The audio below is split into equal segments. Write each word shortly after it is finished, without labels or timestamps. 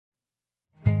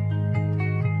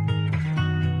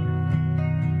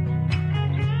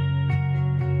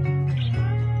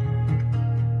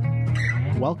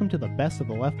Welcome to the Best of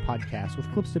the Left podcast with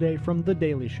clips today from The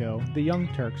Daily Show, The Young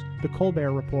Turks, The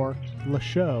Colbert Report, Le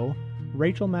Show,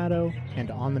 Rachel Maddow,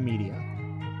 and On the Media.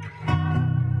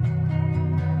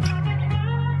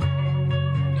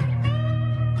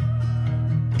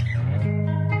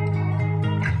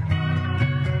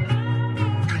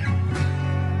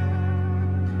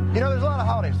 You know, there's a lot of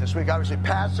holidays this week. Obviously,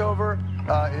 Passover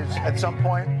is at some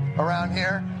point around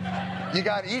here. You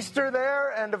got Easter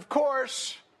there, and of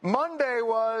course, Monday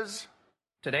was...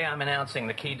 Today I'm announcing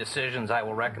the key decisions I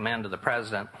will recommend to the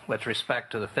President with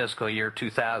respect to the fiscal year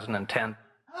 2010.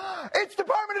 It's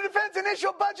Department of Defense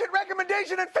Initial Budget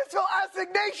Recommendation and Fiscal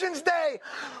Assignations Day!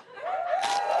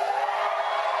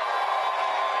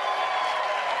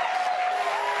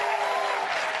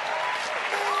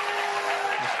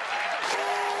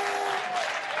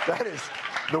 That is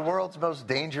the world's most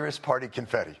dangerous party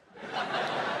confetti.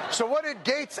 So what did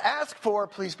Gates ask for?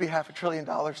 Please be $500 billion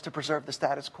to preserve the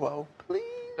status quo, please.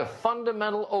 A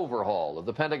fundamental overhaul of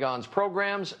the Pentagon's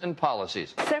programs and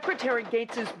policies. Secretary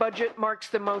Gates' budget marks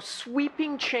the most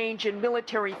sweeping change in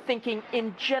military thinking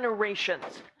in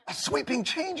generations. A sweeping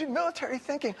change in military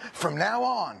thinking. From now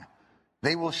on,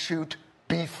 they will shoot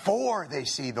before they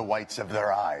see the whites of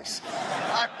their eyes.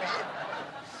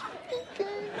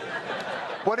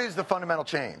 What is the fundamental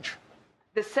change?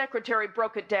 The secretary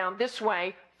broke it down this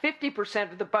way.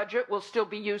 50% of the budget will still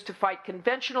be used to fight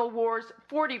conventional wars.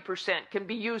 40% can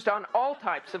be used on all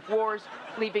types of wars,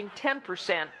 leaving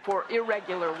 10% for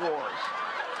irregular wars.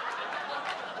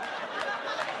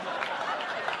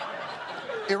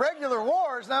 Irregular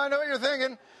wars? Now I know what you're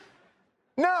thinking.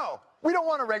 No, we don't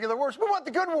want irregular wars. We want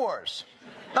the good wars.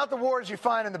 Not the wars you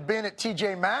find in the bin at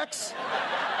TJ Maxx.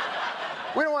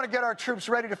 We don't want to get our troops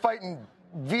ready to fight in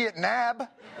Vietnam.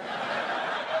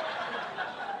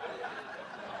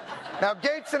 Now,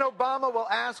 Gates and Obama will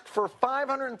ask for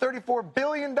 $534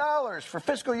 billion for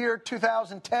fiscal year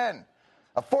 2010,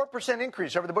 a 4%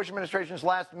 increase over the Bush administration's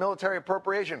last military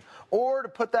appropriation. Or, to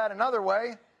put that another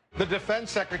way, the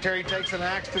defense secretary takes an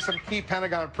axe to some key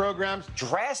Pentagon programs.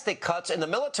 Drastic cuts in the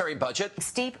military budget.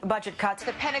 Steep budget cuts.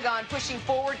 The Pentagon pushing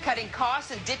forward, cutting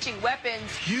costs and ditching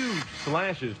weapons. Huge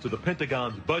slashes to the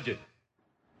Pentagon's budget.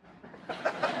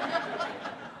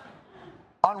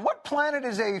 On what planet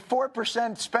is a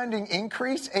 4% spending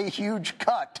increase a huge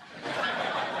cut?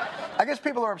 I guess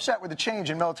people are upset with the change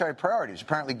in military priorities.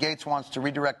 Apparently, Gates wants to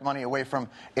redirect money away from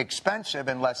expensive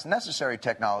and less necessary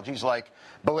technologies like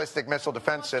ballistic missile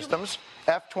defense systems,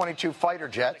 F-22 fighter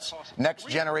jets,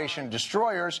 next-generation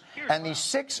destroyers, and the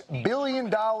 $6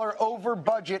 billion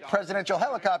over-budget presidential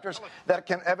helicopters that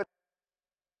can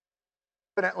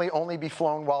evidently only be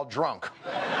flown while drunk.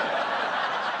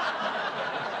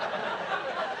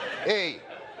 Hey,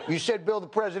 you said build a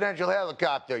presidential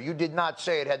helicopter. You did not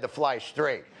say it had to fly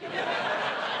straight.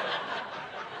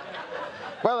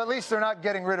 Well, at least they're not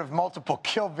getting rid of multiple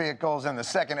kill vehicles and the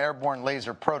second airborne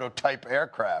laser prototype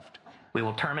aircraft. We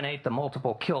will terminate the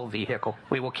multiple kill vehicle.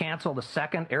 We will cancel the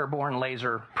second airborne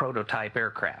laser prototype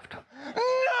aircraft.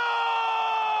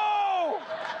 No!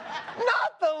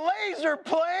 Not the laser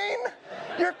plane!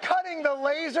 You're cutting the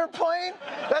laser plane?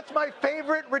 That's my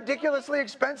favorite, ridiculously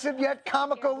expensive yet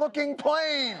comical-looking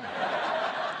plane.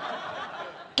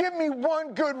 Give me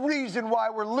one good reason why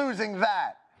we're losing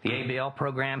that. The ABL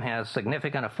program has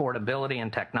significant affordability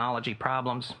and technology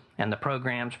problems, and the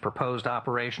program's proposed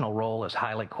operational role is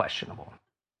highly questionable.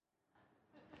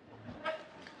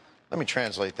 Let me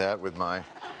translate that with my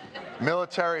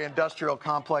military-industrial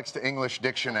complex to English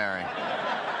dictionary.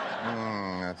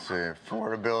 Let's see,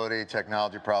 affordability,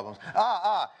 technology problems.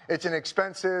 It's an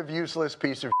expensive, useless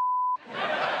piece of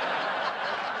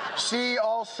See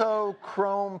also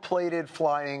chrome-plated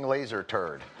flying laser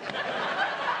turd.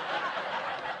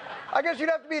 I guess you'd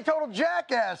have to be a total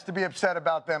jackass to be upset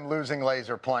about them losing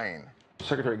laser plane.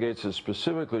 Secretary Gates is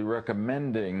specifically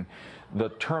recommending the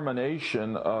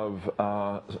termination of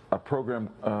a program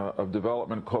of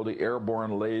development called the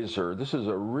Airborne Laser. This is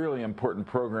a really important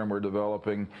program we're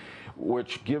developing,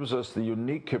 which gives us the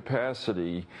unique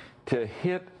capacity to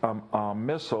hit a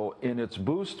missile in its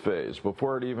boost phase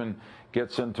before it even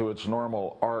gets into its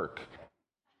normal arc.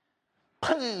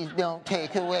 Please don't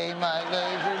take away my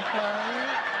laser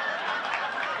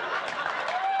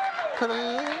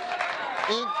plane.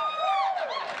 Please.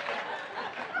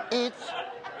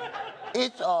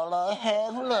 It's all I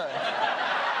have left.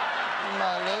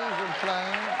 My laser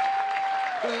plane.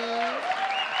 Please.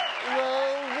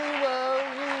 Rosie.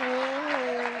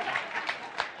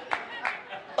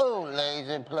 Oh,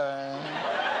 laser plane.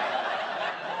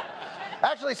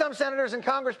 Actually, some senators and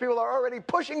congresspeople are already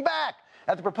pushing back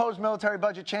at the proposed military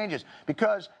budget changes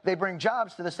because they bring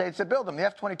jobs to the states that build them. The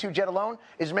F-22 jet alone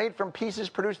is made from pieces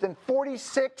produced in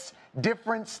 46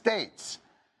 different states.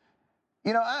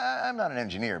 You know, I'm not an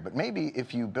engineer, but maybe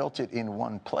if you built it in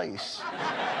one place,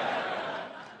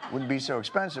 it wouldn't be so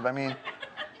expensive. I mean,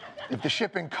 if the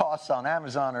shipping costs on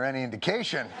Amazon are any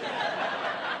indication.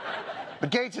 But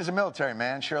Gates is a military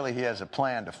man. Surely he has a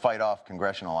plan to fight off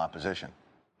congressional opposition.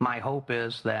 My hope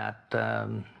is that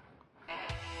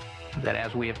that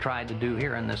as we have tried to do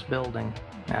here in this building,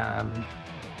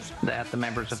 that the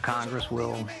members of Congress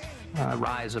will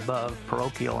rise above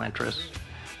parochial interests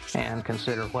and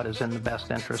consider what is in the best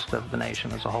interest of the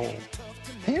nation as a whole.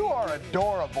 You are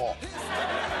adorable.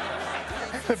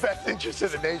 The best interest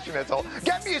of the nation as a whole.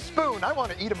 Get me a spoon. I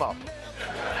want to eat them up.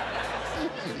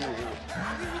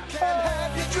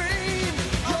 Have your dream.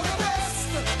 You're the best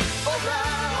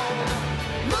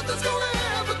around. Nothing's gonna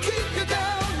ever keep you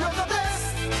down. You're the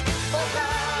best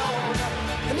around.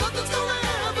 And nothing's gonna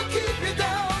ever keep you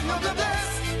down. You're the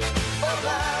best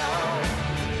around.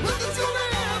 Nothing's gonna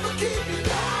ever keep you down.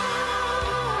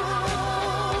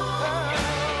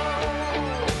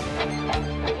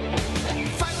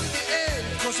 Fight to the end,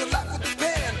 'cause your life will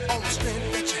depend on the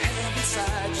strength that you have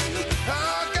inside you.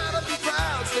 I gotta be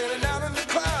proud, standing out in the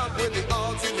crowd with the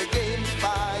odds in the game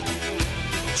by you.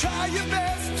 Try your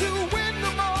best to win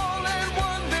them all, and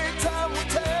one day time will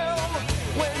tell.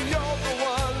 When you're the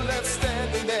one left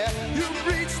standing there, you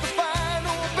reach the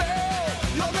final bell.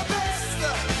 You're the best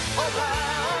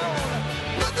around.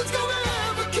 Nothing's gonna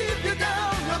ever keep you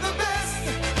down. You're the best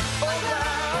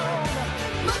around.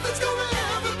 Nothing's gonna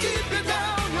ever keep you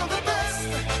down. You're the best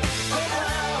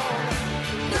around.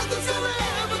 Nothing's gonna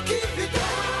ever keep you down.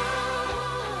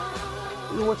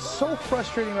 What's so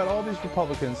frustrating about all these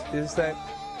Republicans is that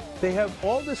they have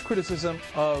all this criticism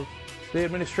of the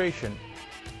administration,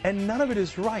 and none of it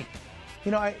is right.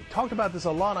 You know, I talked about this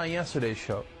a lot on yesterday's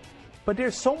show, but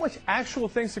there's so much actual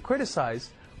things to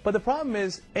criticize, but the problem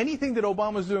is anything that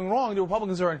Obama's doing wrong, the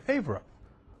Republicans are in favor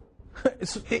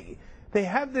of. They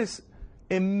have this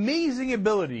amazing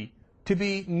ability to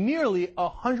be nearly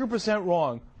 100%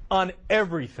 wrong on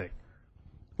everything.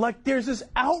 Like, there's this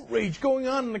outrage going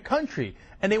on in the country,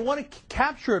 and they want to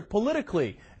capture it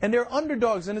politically, and they're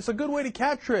underdogs, and it's a good way to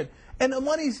capture it. And the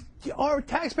money's our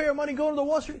taxpayer money going to the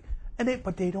Wall Street,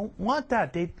 but they don't want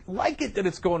that. They like it that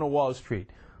it's going to Wall Street,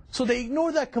 so they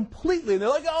ignore that completely. And they're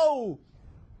like, oh,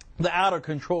 the out of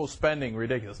control spending,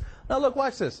 ridiculous. Now look,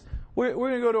 watch this. We're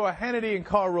going to go to a Hannity and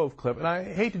Karl Rove clip, and I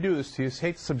hate to do this to you,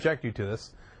 hate to subject you to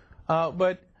this,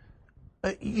 but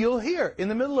you'll hear in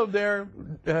the middle of their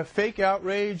fake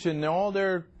outrage and all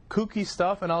their kooky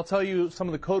stuff, and I'll tell you some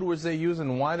of the code words they use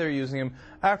and why they're using them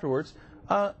afterwards.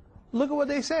 Look at what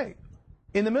they say.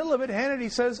 In the middle of it,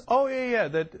 Hannity says, oh, yeah,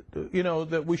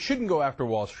 that we shouldn't go after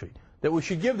Wall Street, that we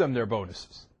should give them their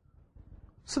bonuses.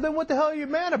 So then what the hell are you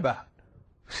mad about?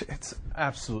 It's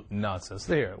absolute nonsense.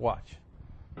 There, watch.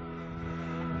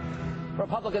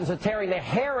 Republicans are tearing their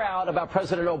hair out about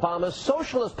President Obama's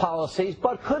socialist policies,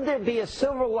 but could there be a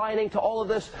silver lining to all of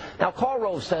this? Now, Karl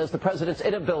Rove says the president's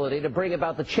inability to bring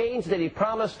about the change that he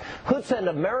promised could send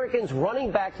Americans running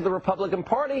back to the Republican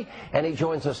Party, and he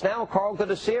joins us now. Karl, good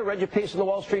to see you. Read your piece in the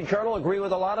Wall Street Journal. Agree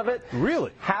with a lot of it.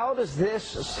 Really? How does this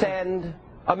send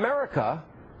America,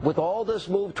 with all this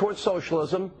move towards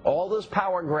socialism, all this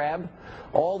power grab,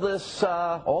 all these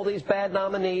bad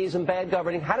nominees and bad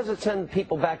governing, how does it send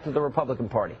people back to the Republican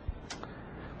Party?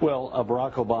 Well,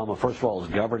 Barack Obama, first of all, is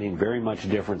governing very much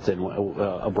different than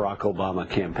a Barack Obama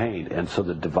campaigned. And so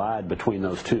the divide between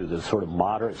those two, the sort of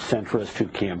moderate centrist who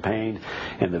campaigned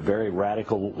and the very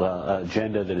radical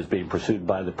agenda that is being pursued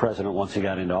by the president once he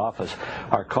got into office,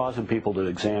 are causing people to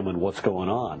examine what's going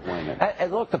on.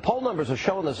 And look, the poll numbers are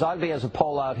showing this. Zogby has a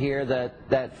poll out here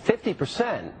that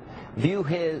 50% view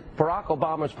Barack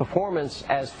Obama's performance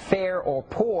as fair or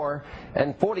poor,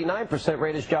 and 49%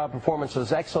 rate his job performance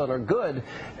as excellent or good.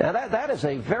 Now that is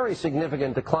a very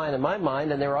significant decline in my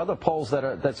mind, and there are other polls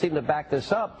that seem to back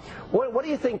this up. What do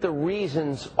you think the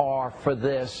reasons are for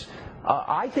this?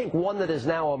 I think one that is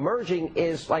now emerging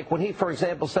is like when he, for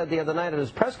example, said the other night at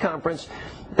his press conference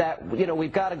that,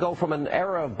 we've got to go from an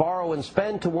era of borrow and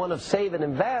spend to one of save and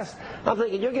invest. I'm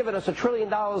thinking, you're giving us $1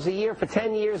 trillion a year for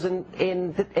 10 years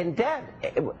in debt.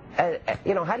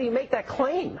 How do you make that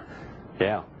claim?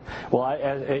 Yeah, Well,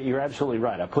 you're absolutely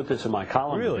right. I put this in my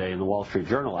column today in the Wall Street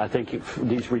Journal. I think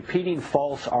these repeating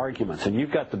false arguments, and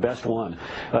you've got the best one.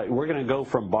 We're going to go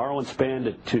from borrow and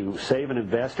spend to save and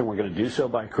invest, and we're going to do so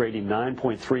by creating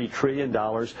 $9.3 trillion,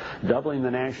 doubling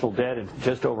the national debt in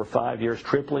just over 5 years,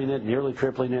 nearly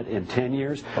tripling it in 10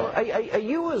 years. Are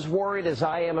you as worried as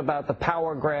I am about the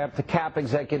power grab to cap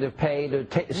executive pay,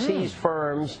 to seize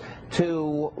firms,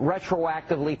 to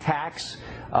retroactively tax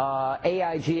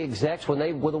AIG execs when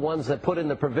they were the ones that put in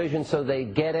the provision so they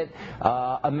get it,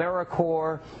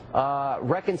 AmeriCorps,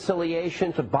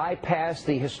 reconciliation to bypass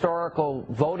the historical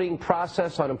voting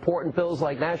process on important bills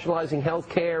like nationalizing health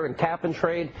care and cap and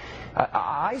trade?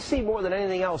 I see more than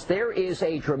anything else there is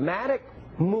a dramatic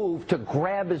move to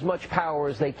grab as much power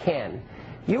as they can.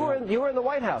 You were in the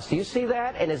White House. Do you see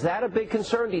that? And is that a big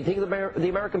concern? Do you think the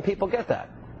American people get that?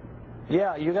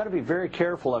 Yeah, you got to be very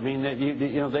careful. I mean,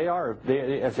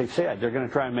 as they said, they're going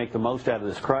to try and make the most out of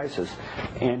this crisis,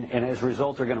 and as a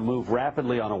result, they're going to move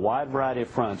rapidly on a wide variety of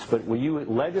fronts. But when you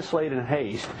legislate in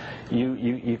haste,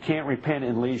 you can't repent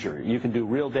in leisure. You can do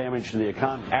real damage to the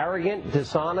economy. Arrogant,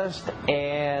 dishonest,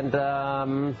 and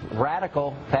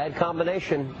radical. Bad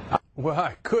combination. Well,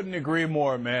 I couldn't agree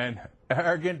more, man.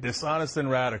 Arrogant, dishonest, and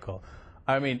radical.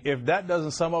 I mean, if that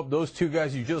doesn't sum up those two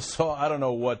guys you just saw, I don't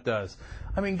know what does.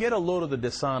 I mean, get a load of the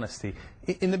dishonesty.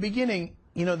 In the beginning,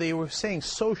 they were saying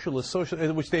socialist,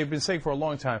 which they've been saying for a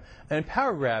long time. And in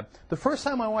Power Grab, the first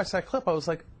time I watched that clip, I was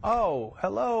like, oh,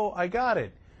 hello, I got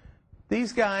it.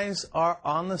 These guys are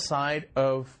on the side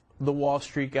of the Wall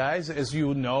Street guys. As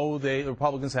you know, the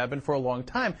Republicans have been for a long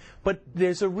time. But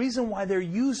there's a reason why they're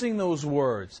using those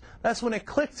words. That's when it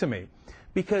clicked to me.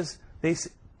 Because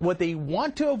what they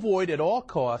want to avoid at all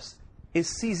costs is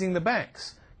seizing the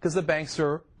banks. Because the banks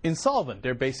are insolvent.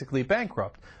 They're basically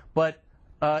bankrupt. But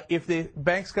if the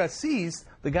banks got seized,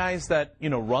 the guys that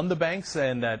run the banks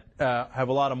and that have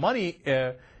a lot of money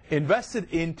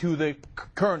invested into the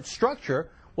current structure,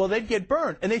 well, they'd get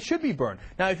burned, and they should be burned.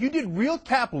 Now, if you did real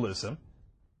capitalism,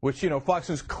 which Fox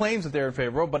News claims that they're in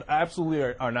favor of, but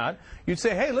absolutely are not, you'd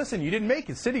say, hey, listen, you didn't make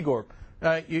it, Citigroup.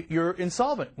 You're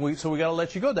insolvent, so we got to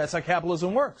let you go. That's how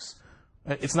capitalism works.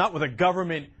 It's not with a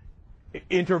government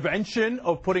intervention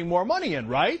of putting more money in,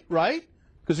 right?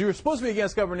 Because you were supposed to be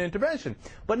against government intervention.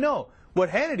 But no, what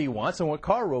Hannity wants and what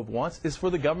Karl Rove wants is for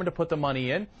the government to put the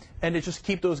money in and to just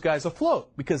keep those guys afloat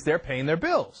because they're paying their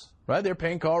bills, right? They're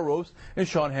paying Karl Rove's and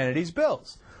Sean Hannity's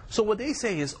bills. So what they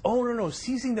say is, oh, no,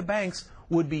 seizing the banks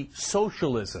would be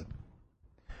socialism.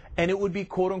 And it would be,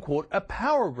 quote, unquote, a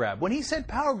power grab. When he said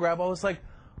power grab, I was like,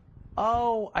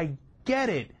 oh, I get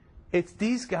it. It's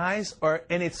these guys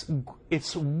and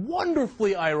it's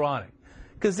wonderfully ironic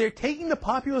because they're taking the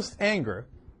populist anger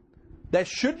that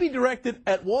should be directed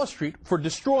at Wall Street for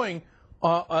destroying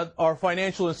our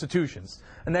financial institutions,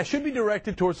 and that should be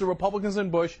directed towards the Republicans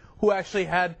and Bush who actually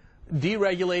had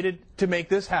deregulated to make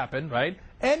this happen, right?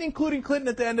 And including Clinton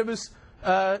at the end of his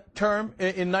term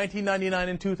in 1999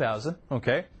 and 2000,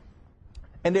 okay?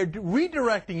 And they're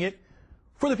redirecting it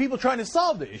for the people trying to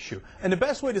solve the issue. And the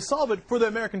best way to solve it for the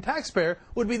American taxpayer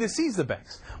would be to seize the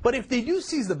banks. But if they do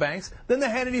seize the banks, then the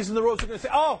Hannitys and the Roves are going to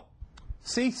say, oh,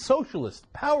 see, socialist,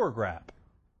 power grab.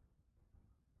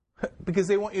 Because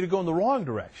they want you to go in the wrong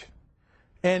direction.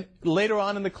 And later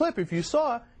on in the clip, if you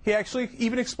saw, he actually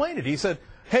even explained it. He said,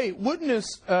 hey, wouldn't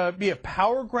this be a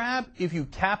power grab if you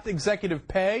capped executive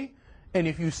pay and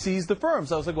if you seized the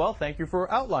firms? I was like, well, thank you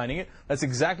for outlining it. That's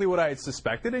exactly what I had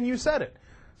suspected, and you said it.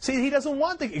 See, he doesn't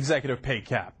want the executive pay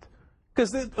capped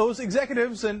because those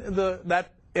executives and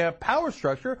that power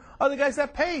structure are the guys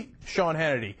that pay Sean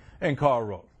Hannity and Karl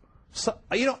Rove. So,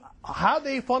 how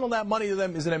they funnel that money to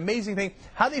them is an amazing thing.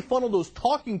 How they funnel those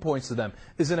talking points to them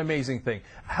is an amazing thing.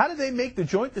 How did they make the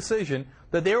joint decision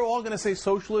that they're all going to say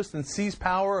socialist and seize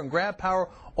power and grab power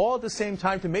all at the same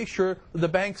time to make sure that the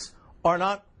banks are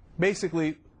not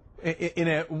basically, in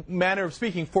a manner of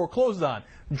speaking, foreclosed on,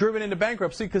 driven into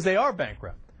bankruptcy because they are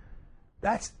bankrupt?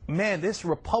 This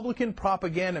Republican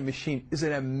propaganda machine is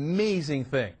an amazing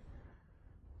thing.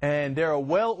 And they're a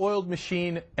well-oiled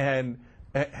machine, and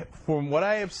from what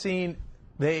I have seen,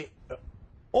 they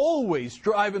always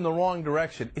drive in the wrong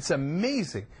direction. It's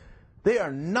amazing. They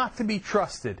are not to be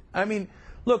trusted. I mean,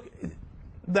 look,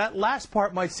 that last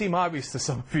part might seem obvious to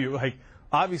some of you, like,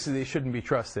 obviously they shouldn't be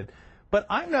trusted. But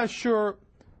I'm not sure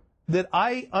that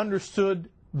I understood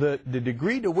the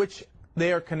degree to which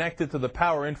they are connected to the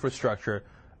power infrastructure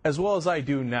as well as I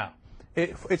do now.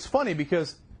 It's funny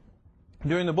because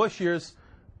during the Bush years,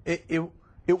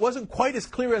 it wasn't quite as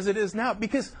clear as it is now.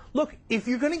 Because, look, if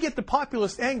you're going to get the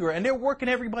populist anger, and they're working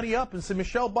everybody up, and so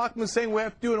Michelle Bachmann's saying we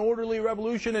have to do an orderly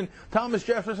revolution, and Thomas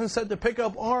Jefferson said to pick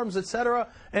up arms, etc.,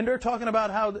 and they're talking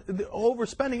about how the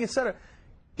overspending, etc.,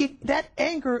 that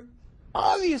anger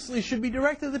obviously should be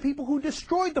directed at the people who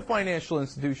destroyed the financial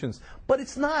institutions. But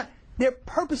it's not. They're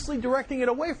purposely directing it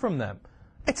away from them.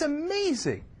 It's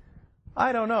amazing.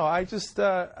 I don't know. I just,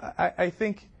 I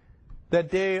think that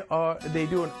they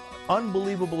do an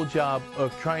unbelievable job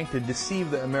of trying to deceive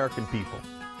the American people.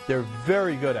 They're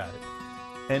very good at it.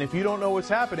 And if you don't know what's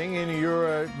happening and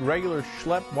you're a regular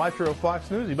schlep watcher of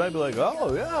Fox News, you might be like,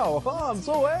 oh, yeah, I'm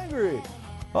so angry.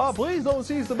 Oh, please don't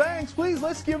seize the banks. Please,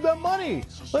 let's give them money.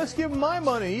 Let's give them my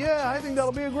money. Yeah, I think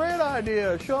that'll be a great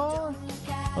idea, Sean.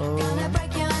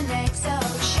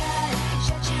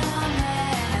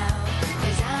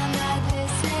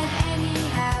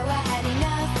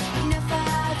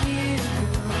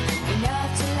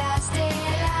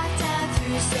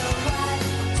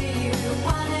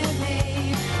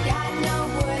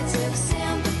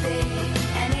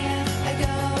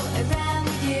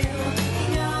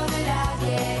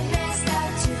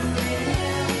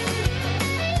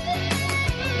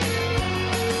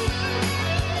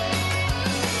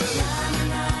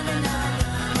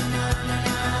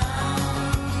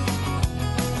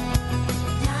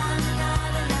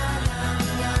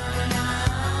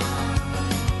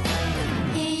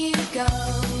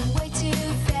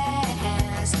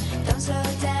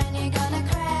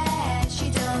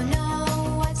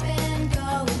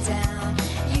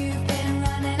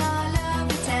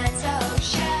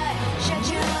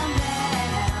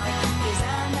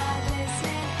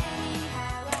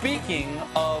 Speaking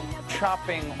of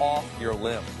chopping off your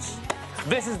limbs,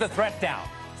 this is the threat down.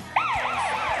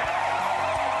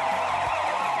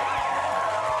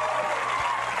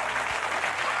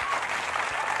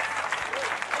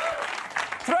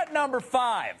 Threat number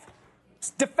 5,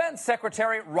 Defense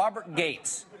Secretary Robert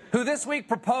Gates, who this week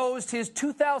proposed his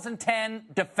 2010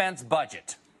 defense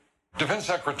budget. Defense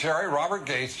Secretary Robert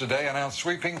Gates today announced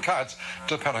sweeping cuts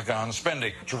to Pentagon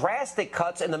spending. Drastic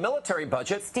cuts in the military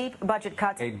budget. Steep budget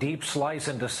cuts. A deep slice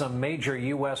into some major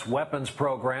U.S. weapons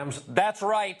programs. That's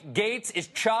right. Gates is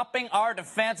chopping our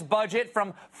defense budget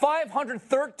from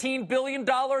 $513 billion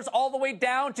all the way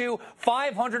down to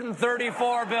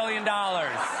 $534 billion.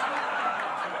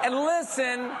 And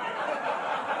listen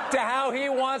to how he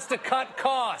wants to cut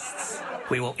costs.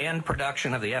 We will end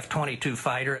production of the F-22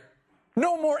 fighter.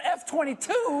 No more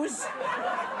F-22s?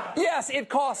 Yes, it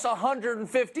costs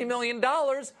 $150 million,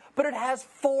 but it has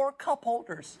 4 cup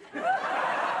holders.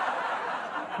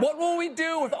 What will we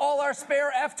do with all our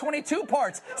spare F-22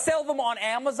 parts? Sell them on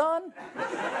Amazon?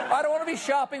 I don't want to be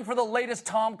shopping for the latest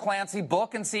Tom Clancy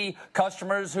book and see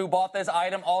customers who bought this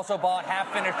item also bought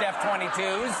half-finished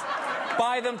F-22s.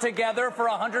 Buy them together for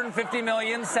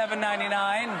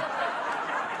 $150,799,000.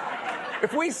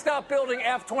 If we stop building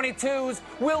F-22s,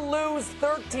 we'll lose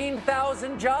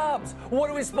 13,000 jobs.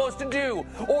 What are we supposed to do?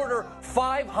 Order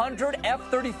 500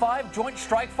 F-35 Joint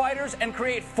Strike Fighters and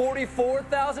create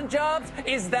 44,000 jobs?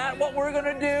 Is that what we're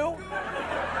going to do?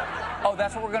 Oh,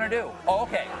 that's what we're going to do. Oh,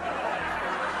 okay.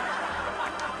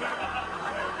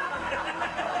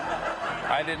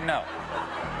 I didn't know.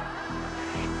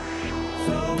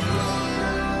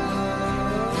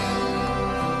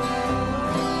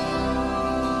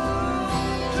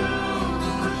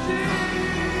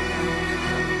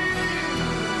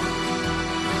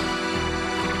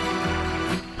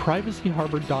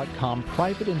 PrivacyHarbor.com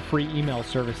private and free email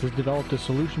service has developed a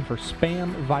solution for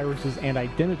spam, viruses, and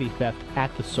identity theft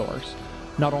at the source.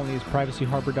 Not only is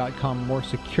PrivacyHarbor.com more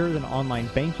secure than online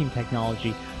banking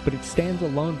technology, but it stands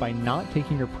alone by not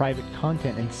taking your private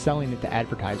content and selling it to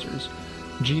advertisers.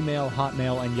 Gmail,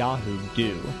 Hotmail, and Yahoo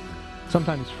do.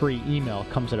 Sometimes free email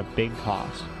comes at a big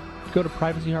cost. Go to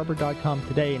PrivacyHarbor.com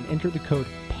today and enter the code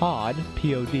POD,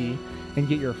 P-O-D, and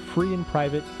get your free and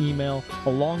private email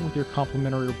along with your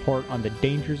complimentary report on the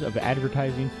dangers of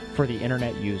advertising for the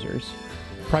internet users.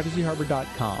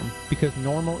 PrivacyHarbor.com, because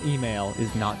normal email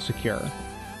is not secure.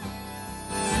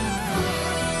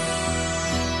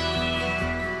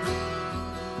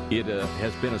 It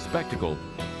has been a spectacle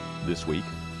this week.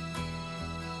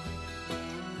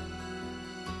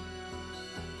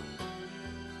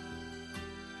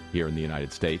 Here in the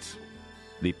United States,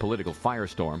 the political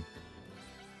firestorm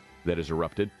that has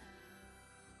erupted,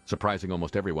 surprising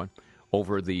almost everyone,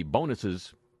 over the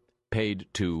bonuses paid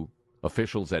to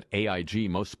officials at AIG,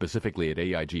 most specifically at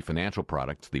AIG Financial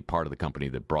Products, the part of the company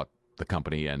that brought the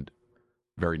company and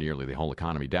very nearly the whole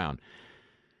economy down.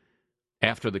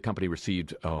 After the company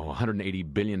received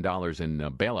 $180 billion in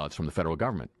bailouts from the federal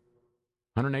government.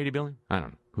 180 billion? I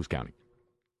don't know. Who's counting?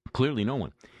 Clearly no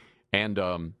one. And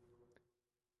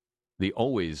the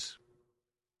always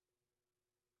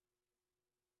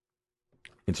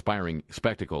inspiring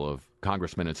spectacle of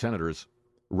congressmen and senators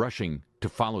rushing to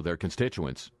follow their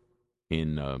constituents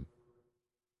in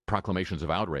proclamations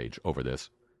of outrage over this,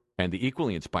 and the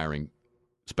equally inspiring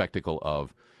spectacle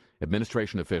of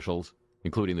administration officials,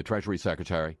 including the Treasury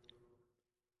Secretary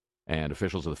and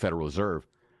officials of the Federal Reserve,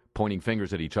 pointing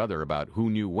fingers at each other about who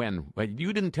knew when.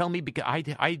 You didn't tell me because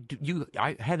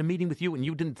I had a meeting with you and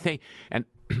you didn't say. And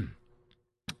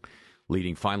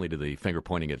leading finally to the finger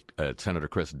pointing at Senator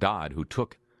Chris Dodd, who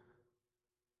took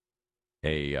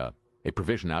a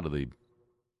provision out of the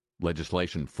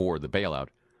legislation for the bailout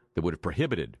that would have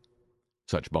prohibited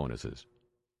such bonuses.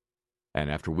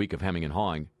 And after a week of hemming and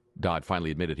hawing, Dodd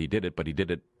finally admitted he did it, but he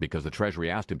did it because the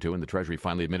Treasury asked him to, and the Treasury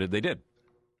finally admitted they did.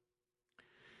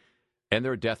 And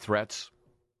there are death threats.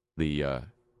 The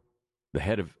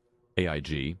head of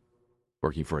AIG,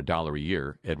 working for $1 a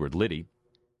year, Edward Liddy,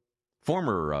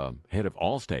 former head of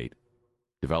Allstate,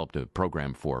 developed a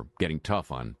program for getting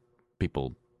tough on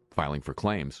people filing for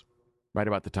claims right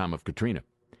about the time of Katrina.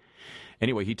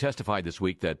 Anyway, he testified this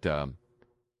week that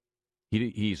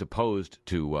he's opposed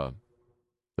to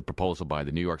the proposal by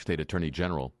the New York State Attorney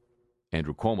General,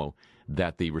 Andrew Cuomo,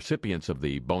 that the recipients of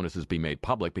the bonuses be made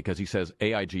public because he says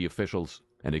AIG officials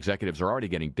and executives are already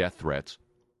getting death threats.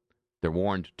 They're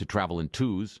warned to travel in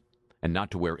twos and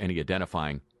not to wear any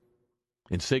identifying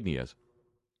insignias.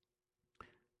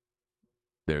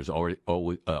 There's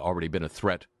already been a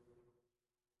threat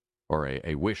or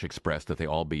a wish expressed that they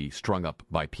all be strung up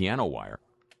by piano wire.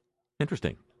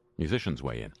 Interesting. Musicians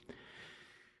weigh in.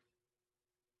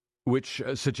 Which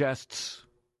suggests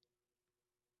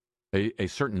a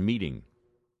certain meeting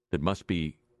that must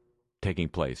be taking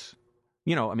place.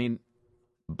 You know, I mean,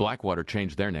 Blackwater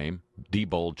changed their name.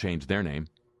 Diebold changed their name.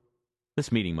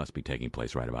 This meeting must be taking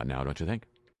place right about now, don't you think?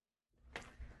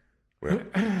 Well,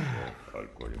 I'll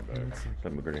call him back.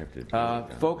 We're going to have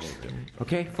to... folks,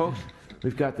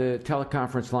 we've got the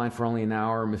teleconference line for only an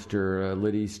hour. Mr.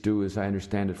 Liddy's due, as I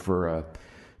understand it, for a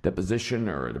deposition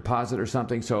or a deposit or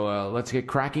something. So let's get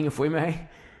cracking, if we may.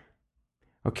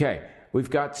 Okay,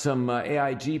 we've got some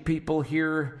AIG people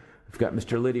here. We've got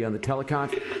Mr. Liddy on the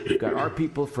telecon. We've got our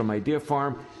people from Idea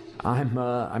Farm.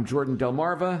 I'm Jordan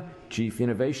Delmarva, Chief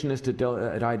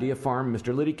Innovationist at Idea Farm.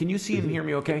 Mr. Liddy, can you see and hear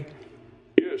me okay?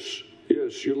 Yes,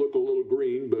 you look a little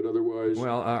green, but otherwise...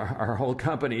 Well, our whole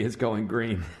company is going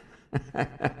green.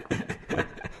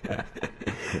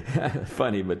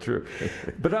 Funny, but true.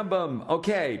 But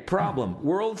okay, problem.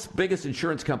 World's biggest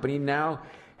insurance company now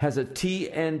has a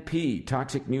TNP,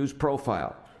 Toxic News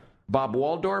Profile. Bob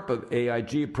Waldorp of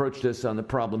AIG approached us on the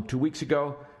problem 2 weeks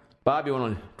ago. Bob, you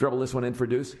want to dribble this one in for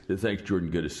Deuce? Thanks, Jordan.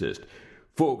 Good assist.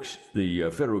 Folks, the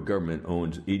federal government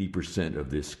owns 80% of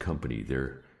this company.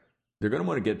 They're going to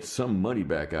want to get some money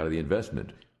back out of the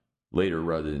investment. Later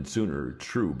rather than sooner, it's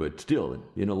true, but still,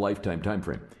 in a lifetime time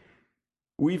frame.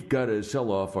 We've got to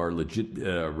sell off our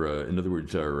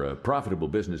our profitable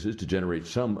businesses to generate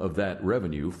some of that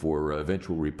revenue for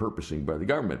eventual repurposing by the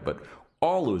government. But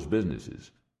all those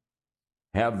businesses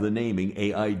have the naming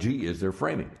AIG as their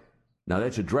framing. Now,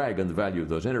 that's a drag on the value of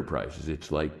those enterprises.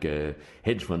 It's like a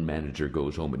hedge fund manager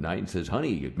goes home at night and says, honey,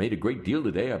 you made a great deal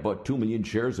today. I bought 2 million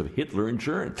shares of Hitler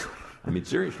Insurance. I mean,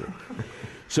 seriously.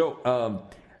 So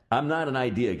I'm not an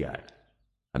idea guy.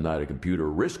 I'm not a computer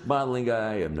risk modeling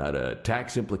guy. I'm not a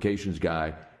tax implications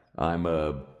guy. I'm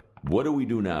a what do we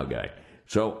do now guy.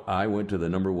 So I went to the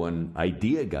number one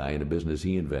idea guy in a business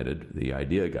he invented, the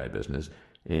Idea Guy business.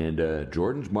 And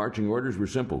Jordan's marching orders were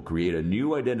simple. Create a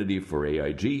new identity for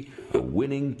AIG, a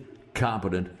winning,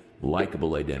 competent,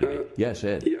 likable identity. Yes,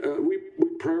 Ed? We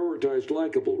prioritized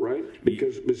likable, right?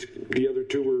 Because the other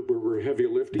two were heavy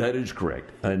lifting. That is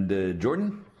correct. And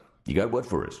Jordan, you got what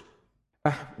for us?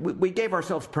 We gave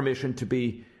ourselves permission to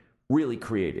be really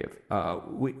creative.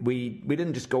 We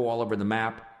didn't just go all over the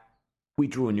map. We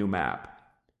drew a new map.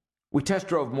 We test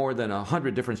drove more than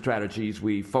 100 different strategies.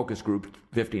 We focus grouped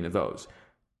 15 of those.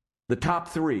 The top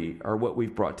 3 are what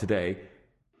we've brought today,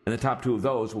 and the top 2 of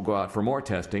those will go out for more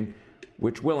testing,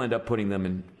 which will end up putting them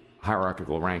in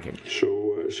hierarchical ranking.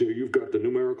 So you've got the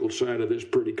numerical side of this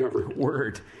pretty covered.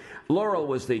 Word. Laurel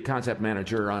was the concept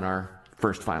manager on our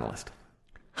first finalist.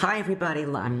 Hi, everybody.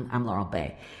 I'm Laurel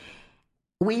Bay.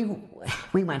 We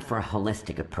went for a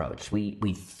holistic approach.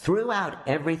 We threw out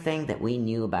everything that we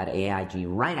knew about AIG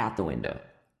right out the window.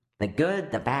 The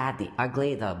good, the bad, the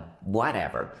ugly, the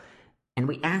whatever. And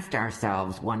we asked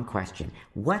ourselves one question.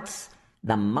 What's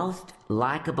the most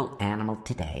likable animal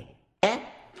today? Ed?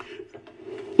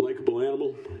 Likable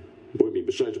animal? What do you mean,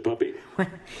 besides a puppy?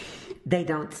 They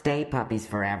don't stay puppies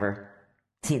forever.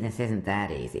 See, this isn't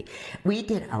that easy. We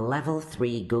did a level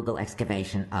 3 Google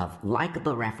excavation of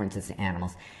likable references to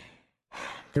animals.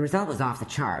 The result was off the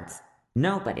charts.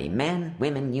 Nobody, men,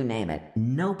 women, you name it,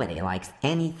 nobody likes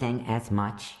anything as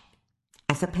much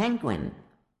as a penguin.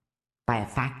 By a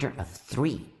factor of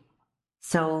 3.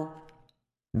 So,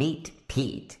 meet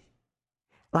Pete.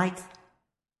 Lights.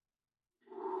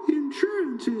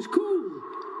 Insurance is cool.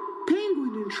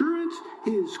 Penguin insurance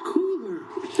is cooler.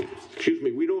 Excuse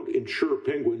me, we don't insure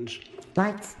penguins.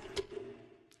 Lights.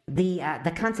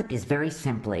 The concept is very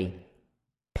simply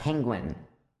penguin.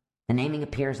 The naming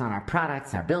appears on our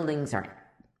products, our buildings, our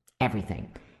everything.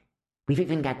 We've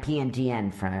even got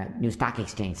PNGN for a new stock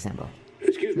exchange symbol.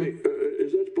 Excuse me,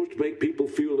 is that supposed to make people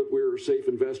feel that we're a safe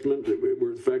investment?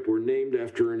 In fact, we're named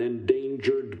after an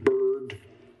endangered bird?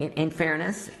 In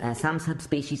fairness, some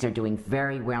subspecies are doing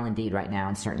very well indeed right now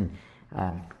in certain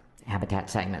habitat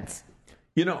segments.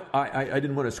 You know, I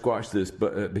didn't want to squash this,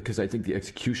 but because I think the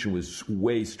execution was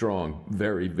way strong,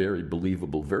 very, very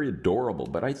believable, very adorable.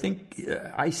 But I think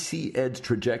I see Ed's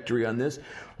trajectory on this.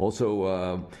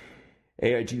 Also,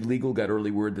 AIG Legal got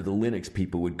early word that the Linux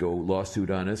people would go lawsuit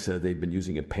on us. They've been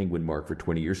using a penguin mark for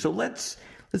 20 years. So let's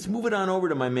move it on over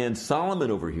to my man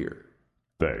Solomon over here.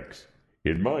 Thanks.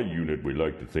 In my unit, we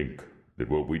like to think that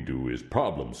what we do is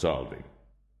problem solving.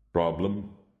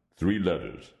 Problem, 3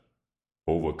 letters.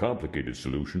 Overcomplicated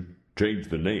solution, change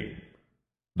the name.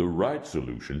 The right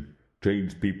solution,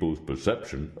 change people's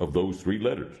perception of those 3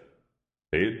 letters.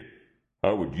 Ed,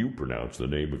 how would you pronounce the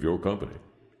name of your company?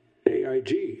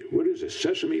 AIG. What is this,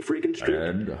 Sesame freaking Street?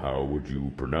 And how would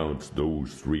you pronounce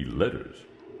those 3 letters?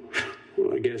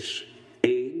 Well, I guess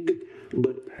egg,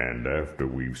 but... And after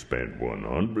we've spent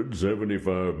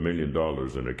 $175 million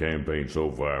in a campaign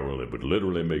so viral it would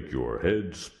literally make your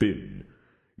head spin,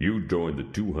 you join the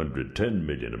 210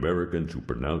 million Americans who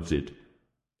pronounce it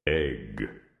egg.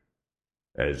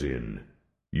 As in,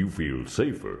 you feel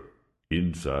safer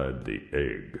inside the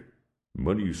egg.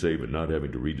 Money you save in not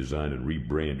having to redesign and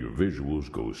rebrand your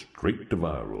visuals goes straight to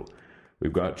viral.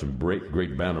 We've got some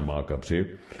great banner mock-ups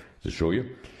here to show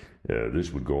you.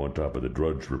 This would go on top of the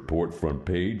Drudge Report front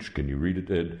page. Can you read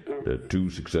it, Ed? 2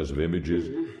 successive images.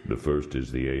 The first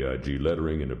is the AIG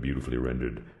lettering and a beautifully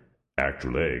rendered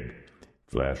actual egg.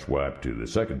 Flash swipe to the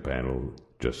second panel,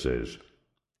 just says,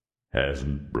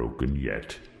 hasn't broken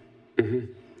yet.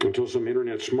 Until some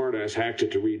internet smartass hacks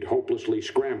it to read hopelessly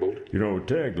scrambled. You know, a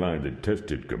tagline that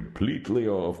tested completely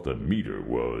off the meter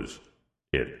was,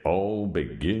 it all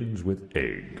begins with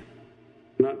egg.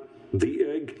 Not the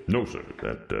egg? No, sir.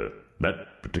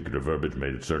 That particular verbiage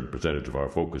made a certain percentage of our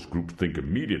focus groups think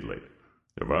immediately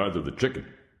of either the chicken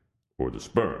or the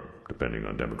sperm, depending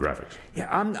on demographics. Yeah,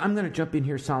 I'm going to jump in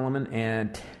here, Solomon,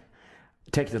 and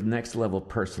take it to the next level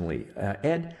personally.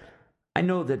 Ed, I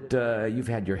know that you've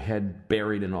had your head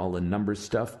buried in all the numbers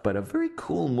stuff, but a very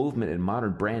cool movement in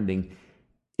modern branding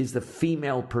is the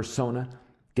female persona,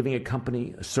 giving a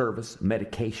company, a service,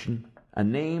 medication, a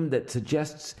name that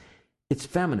suggests it's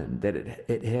feminine, that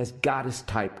it has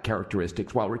goddess-type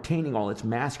characteristics while retaining all its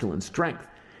masculine strength.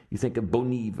 You think of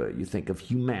Boniva, you think of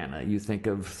Humana, you think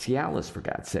of Cialis, for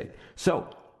God's sake. So,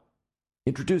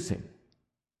 introducing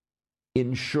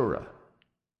Insura.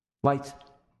 Lights.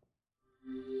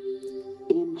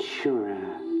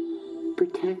 Insura.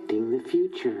 Protecting the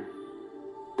future.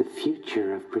 The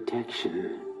future of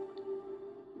protection.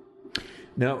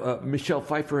 Now, Michelle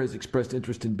Pfeiffer has expressed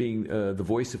interest in being the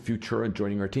voice of Futura and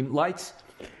joining our team. Lights.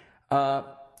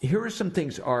 Here are some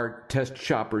things our test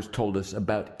shoppers told us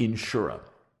about Insura.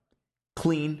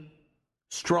 Clean,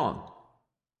 strong,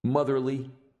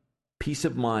 motherly, peace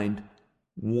of mind,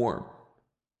 warm.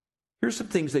 Here's some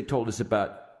things they told us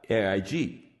about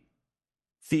AIG.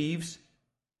 Thieves,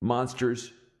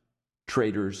 monsters,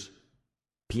 traitors,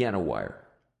 piano wire.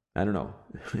 I don't know.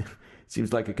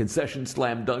 Seems like a concession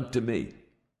slam dunk to me.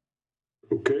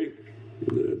 Okay,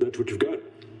 that's what you've got.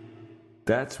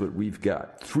 That's what we've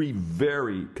got. 3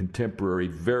 very contemporary,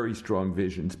 very strong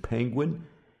visions. Penguin,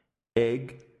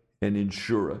 Egg, and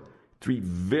Insura. 3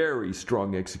 very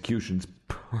strong executions,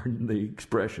 pardon the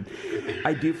expression.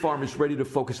 Idea Farm is ready to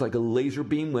focus like a laser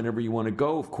beam whenever you want to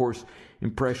go. Of course,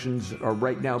 impressions are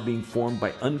right now being formed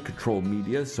by uncontrolled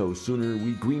media, so sooner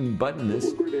we green button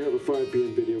this. We're going to have a 5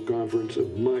 p.m. video conference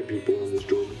of my people on this,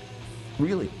 Jordan.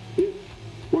 Really? Yeah,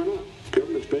 why not?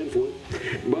 Government's paying for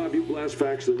it. Bob, you blast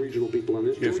facts to the regional people on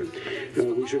this. Yes, sir.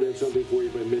 We should have something for you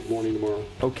by mid-morning tomorrow.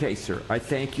 Okay, sir. I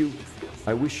thank you.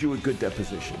 I wish you a good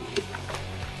deposition.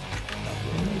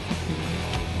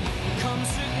 Come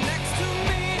sit next to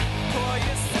me, pour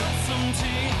yourself some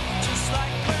tea, just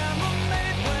like grandma.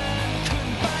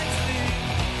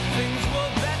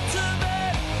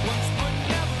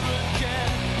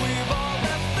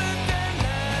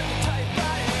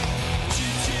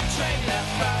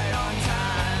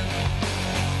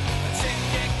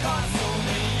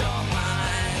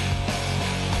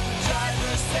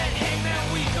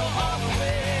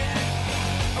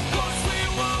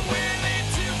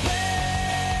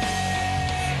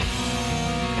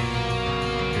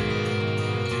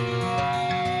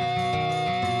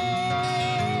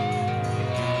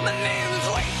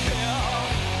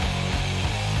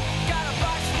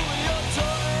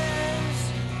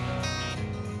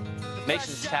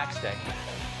 Nation's tax day.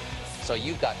 So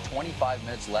you've got 25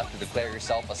 minutes left to declare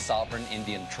yourself a sovereign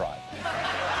Indian tribe.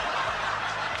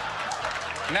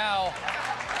 Now,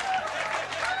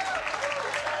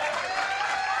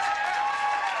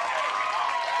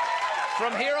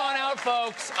 from here on out,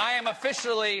 folks, I am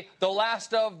officially the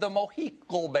last of the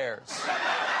Mohican Bears.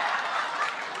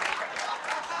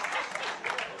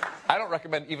 I don't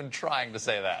recommend even trying to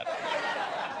say that.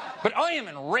 But I am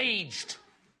enraged.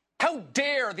 How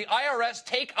dare the IRS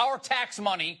take our tax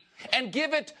money and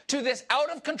give it to this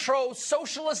out-of-control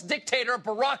socialist dictator,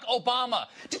 Barack Obama?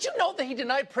 Did you know that he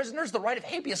denied prisoners the right of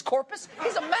habeas corpus?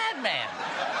 He's a madman.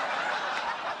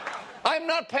 I'm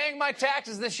not paying my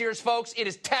taxes this year, folks. It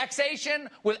is taxation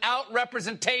without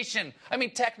representation. I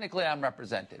mean, technically, I'm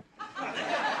represented.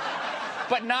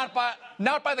 But not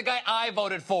by the guy I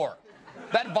voted for.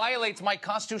 That violates my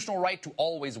constitutional right to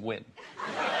always win.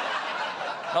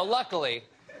 Now, luckily,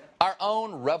 our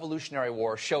own Revolutionary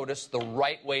War showed us the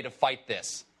right way to fight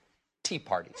this. Tea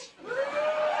parties.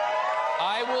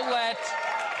 I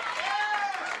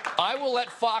will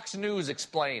let Fox News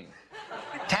explain.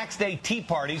 Tax Day tea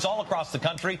parties all across the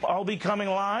country. I'll be coming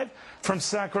live from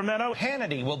Sacramento.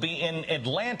 Hannity will be in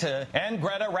Atlanta, and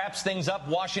Greta wraps things up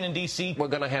Washington, D.C. We're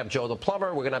going to have Joe the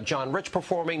Plumber. We're going to have John Rich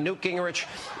performing, Newt Gingrich,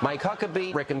 Mike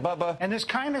Huckabee, Rick and Bubba. And this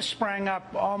kind of sprang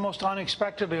up almost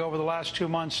unexpectedly over the last 2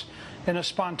 months in a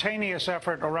spontaneous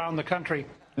effort around the country.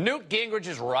 Newt Gingrich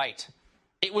is right.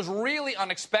 It was really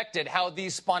unexpected how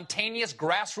these spontaneous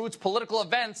grassroots political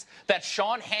events that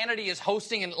Sean Hannity is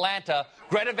hosting in Atlanta,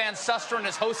 Greta Van Susteren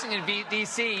is hosting in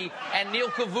D.C., and Neil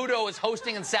Cavuto is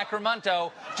hosting in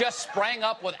Sacramento just sprang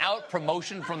up without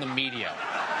promotion from the media.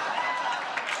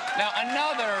 Now,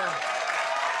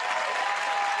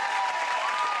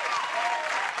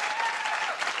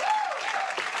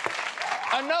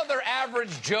 Another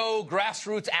average Joe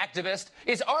grassroots activist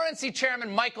is RNC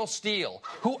Chairman Michael Steele,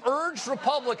 who urged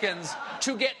Republicans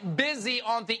to get busy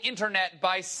on the internet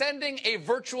by sending a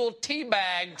virtual tea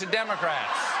bag to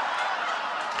Democrats.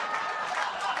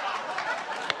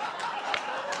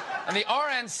 And the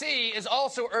RNC is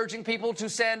also urging people to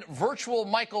send virtual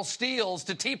Michael Steeles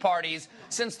to tea parties,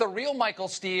 since the real Michael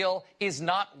Steele is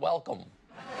not welcome.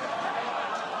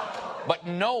 But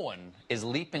no one is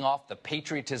leaping off the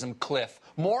patriotism cliff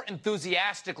more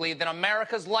enthusiastically than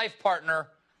America's life partner,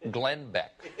 Glenn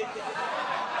Beck.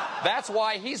 That's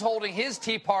why he's holding his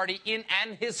tea party in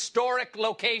an historic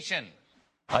location.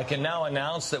 I can now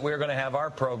announce that we're going to have our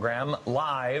program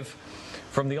live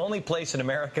from the only place in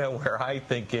America where I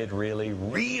think it really,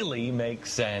 really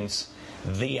makes sense,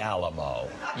 the Alamo.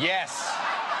 Yes.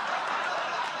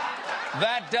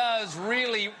 That does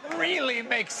really, really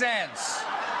make sense.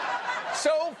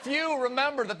 So few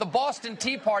remember that the Boston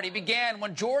Tea Party began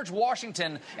when George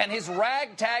Washington and his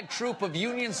ragtag troop of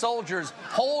Union soldiers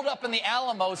holed up in the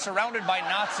Alamo surrounded by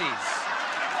Nazis.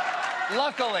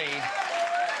 Luckily,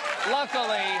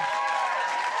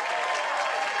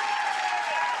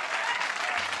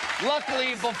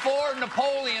 before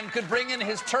Napoleon could bring in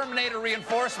his Terminator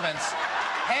reinforcements,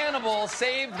 Hannibal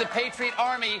saved the Patriot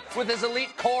Army with his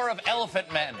elite corps of elephant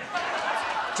men.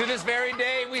 To this very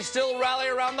day, we still rally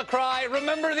around the cry,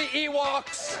 "Remember the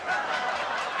Ewoks!"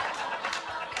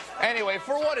 Anyway,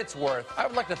 for what it's worth, I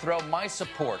would like to throw my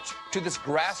support to this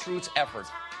grassroots effort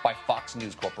by Fox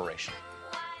News Corporation.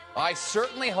 I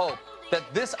certainly hope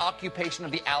that this occupation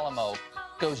of the Alamo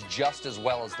goes just as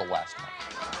well as the last one.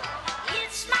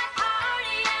 It's my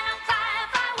party and I'll cry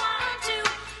if I want to,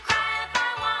 cry if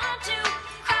I want to,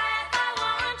 cry if I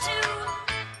want to.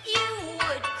 You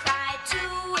would cry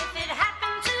too if it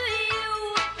happened to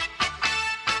you.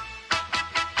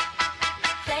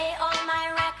 Play all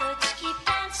my records, keep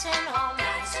dancing all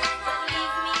night, but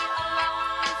leave me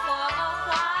alone for a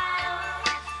while.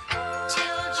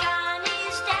 Till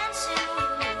Johnny's dancing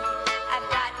with me, I've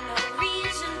got no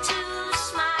reason to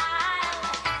smile.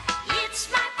 It's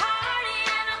my party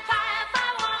and I'll cry if I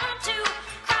want to,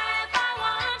 cry if I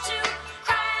want to,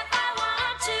 cry if I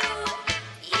want to.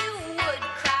 You would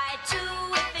cry too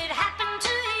if it happened to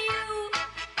you.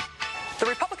 The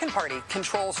Republican Party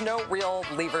controls no real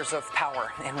levers of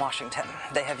power in Washington.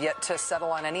 They have yet to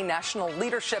settle on any national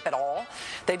leadership at all.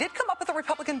 They did come up with a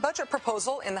Republican budget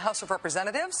proposal in the House of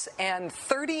Representatives, and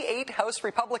 38 House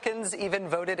Republicans even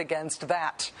voted against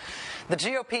that. The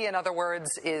GOP, in other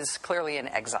words, is clearly in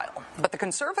exile. But the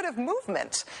conservative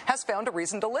movement has found a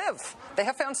reason to live. They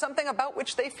have found something about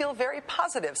which they feel very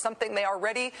positive, something they are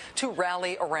ready to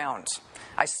rally around.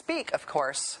 I speak, of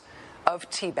course, of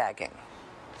teabagging.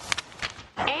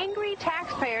 Angry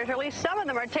taxpayers, or at least some of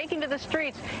them, are taking to the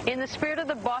streets in the spirit of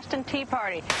the Boston Tea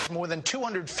Party. More than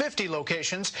 250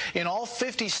 locations in all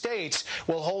 50 states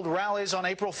will hold rallies on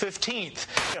April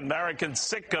 15th. Americans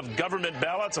sick of government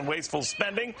bailouts and wasteful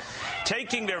spending,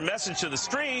 taking their message to the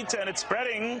streets, and it's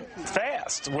spreading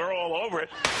fast. We're all over it.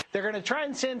 They're going to try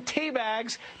and send tea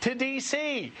bags to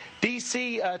D.C.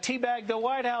 D.C. Teabag the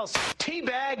White House.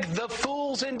 Teabag the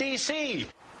fools in D.C.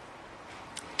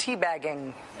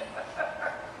 Teabagging.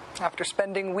 After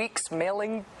spending weeks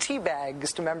mailing tea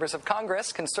bags to members of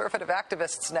Congress, conservative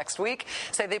activists next week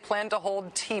say they plan to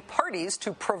hold tea parties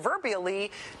to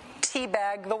proverbially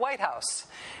teabag the White House.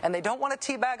 And they don't want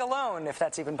to teabag alone, if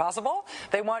that's even possible.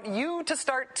 They want you to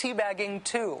start teabagging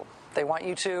too. They want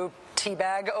you to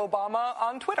teabag Obama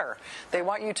on Twitter. They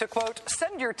want you to, quote,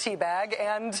 send your teabag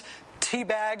and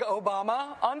teabag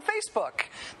Obama on Facebook.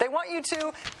 They want you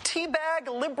to teabag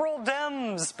liberal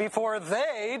Dems before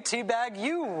they teabag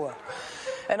you.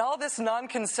 And all this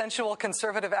non-consensual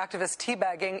conservative activist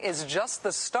teabagging is just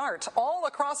the start. All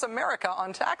across America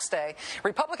on tax day,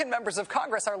 Republican members of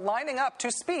Congress are lining up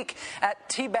to speak at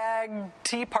teabag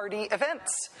Tea Party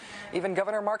events. Even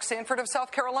Governor Mark Sanford of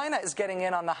South Carolina is getting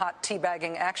in on the hot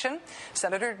teabagging action.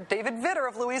 Senator David Vitter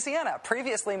of Louisiana,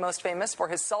 previously most famous for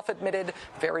his self-admitted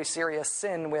very serious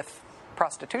sin with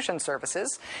prostitution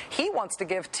services, he wants to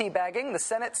give teabagging the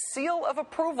Senate's seal of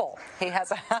approval. He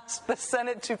has asked the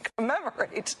Senate to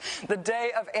commemorate the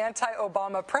day of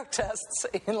anti-Obama protests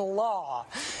in law.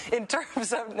 In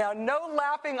terms of, now, no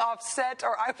laughing off set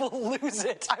or I will lose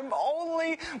it. I'm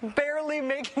only barely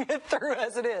making it through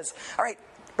as it is. All right,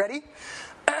 ready?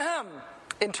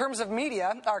 In terms of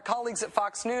media, our colleagues at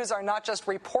Fox News are not just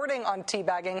reporting on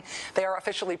teabagging, they are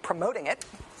officially promoting it.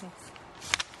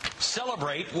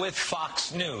 Celebrate with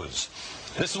Fox News.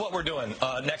 This is what we're doing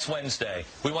next Wednesday.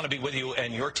 We want to be with you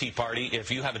and your tea party. If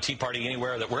you have a tea party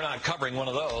anywhere that we're not covering one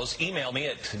of those, email me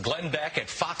at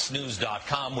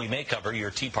glennbeck@foxnews.com. We may cover your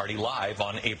tea party live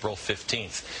on April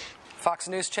 15th. Fox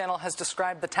News Channel has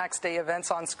described the Tax Day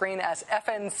events on screen as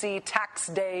FNC Tax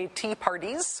Day tea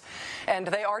parties, and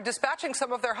they are dispatching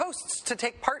some of their hosts to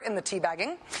take part in the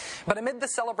teabagging. But amid the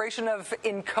celebration of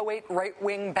inchoate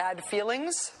right-wing bad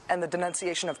feelings and the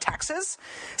denunciation of taxes,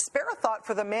 spare a thought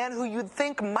for the man who you'd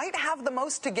think might have the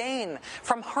most to gain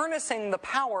from harnessing the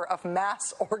power of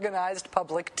mass organized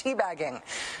public teabagging.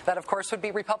 That, of course, would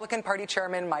be Republican Party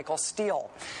Chairman Michael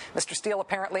Steele. Mr. Steele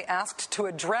apparently asked to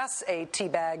address a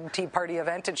teabag tea party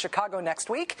event in Chicago next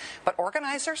week, but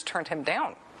organizers turned him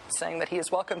down, saying that he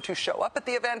is welcome to show up at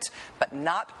the event, but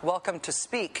not welcome to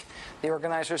speak. The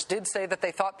organizers did say that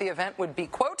they thought the event would be,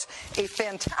 quote, a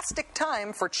fantastic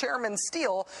time for Chairman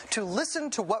Steele to listen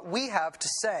to what we have to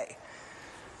say.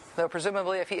 Though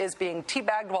presumably if he is being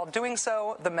teabagged while doing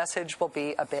so, the message will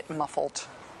be a bit muffled.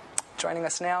 Joining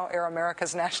us now, Air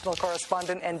America's national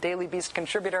correspondent and Daily Beast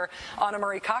contributor, Anna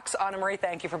Marie Cox. Anna Marie,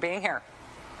 thank you for being here.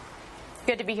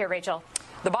 Good to be here, Rachel.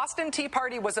 The Boston Tea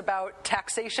Party was about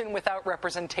taxation without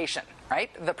representation,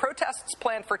 right? The protests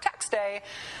planned for Tax Day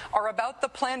are about the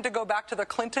plan to go back to the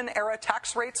Clinton-era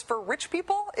tax rates for rich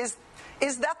people? Is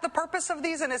that the purpose of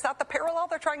these, and is that the parallel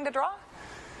they're trying to draw?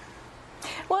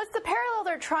 Well, it's the parallel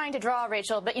they're trying to draw,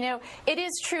 Rachel, but, you know, it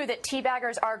is true that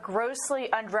teabaggers are grossly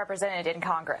underrepresented in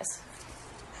Congress.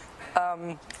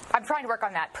 I'm trying to work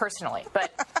on that personally,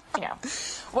 but, you know,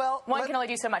 well, one can only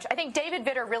do so much. I think David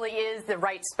Vitter really is the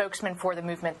right spokesman for the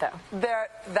movement, though.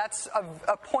 That's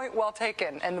a point well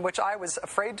taken, and which I was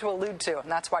afraid to allude to,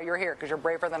 and that's why you're here, because you're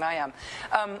braver than I am.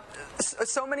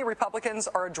 So many Republicans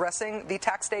are addressing the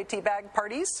Tax Day teabag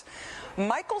parties.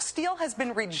 Michael Steele has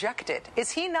been rejected.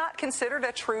 Is he not considered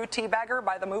a true teabagger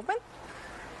by the movement?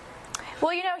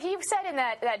 Well, you know, he said in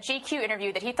that GQ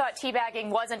interview that he thought teabagging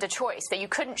wasn't a choice, that you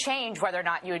couldn't change whether or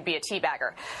not you would be a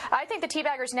teabagger. I think the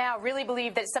teabaggers now really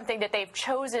believe that it's something that they've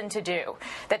chosen to do,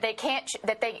 that they can't,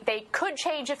 that they could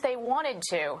change if they wanted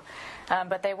to,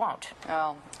 but they won't.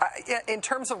 Well, in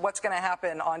terms of what's going to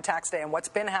happen on Tax Day and what's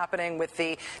been happening with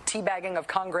the teabagging of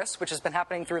Congress, which has been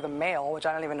happening through the mail, which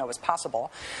I don't even know is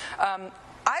possible,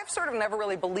 I've sort of never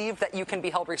really believed that you can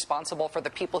be held responsible for the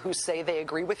people who say they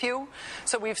agree with you.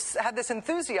 So we've had this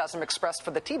enthusiasm expressed for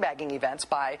the teabagging events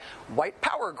by white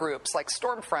power groups like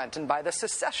Stormfront and by the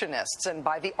secessionists and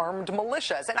by the armed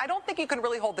militias. And I don't think you can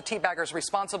really hold the teabaggers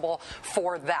responsible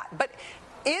for that. But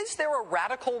is there a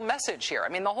radical message here? I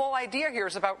mean, the whole idea here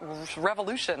is about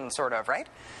revolution, sort of, right?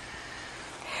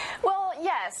 Well,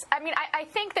 yes. I mean, I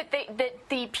think that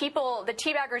the people, the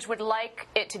teabaggers, would like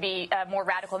it to be more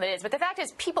radical than it is. But the fact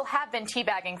is, people have been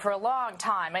teabagging for a long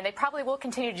time, and they probably will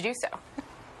continue to do so.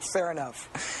 Fair enough.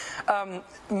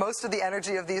 Most of the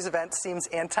energy of these events seems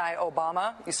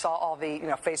anti-Obama. You saw all the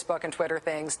Facebook and Twitter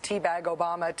things, teabag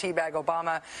Obama, teabag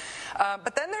Obama.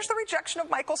 But then there's the rejection of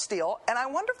Michael Steele, and I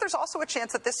wonder if there's also a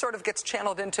chance that this sort of gets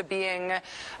channeled into being,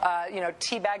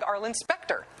 teabag Arlen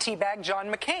Specter, teabag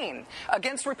John McCain,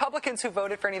 against Republicans who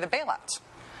voted for any of the bailouts.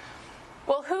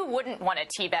 Well, who wouldn't want to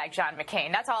teabag John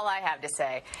McCain? That's all I have to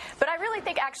say. But I really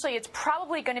think actually it's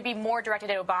probably going to be more directed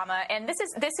at Obama, and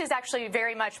this is actually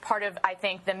very much part of, I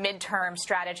think, the midterm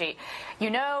strategy.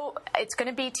 It's going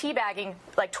to be teabagging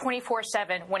like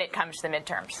 24/7 when it comes to the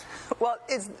midterms. Well,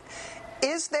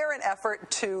 is there an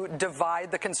effort to divide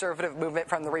the conservative movement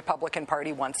from the Republican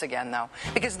Party once again, though?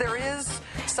 Because there is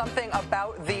something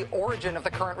about the origin of the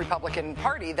current Republican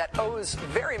Party that owes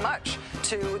very much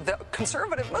to the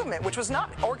conservative movement, which was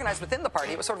not organized within the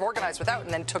party. It was sort of organized without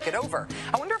and then took it over.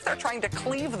 I wonder if they're trying to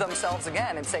cleave themselves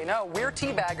again and say, no, we're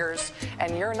teabaggers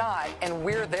and you're not, and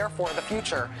we're therefore the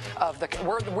future of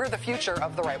we're the future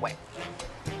of the right wing.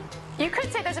 You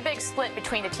could say there's a big split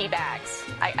between the teabags.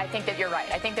 I think that you're right.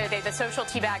 I think that the social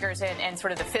teabaggers and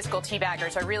sort of the fiscal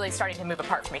teabaggers are really starting to move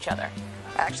apart from each other.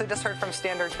 I actually just heard from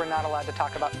Standards we're not allowed to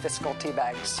talk about fiscal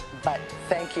teabags, but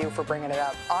thank you for bringing it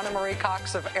up. Anna Marie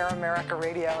Cox of Air America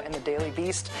Radio and the Daily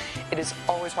Beast. It is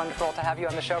always wonderful to have you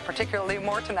on the show, particularly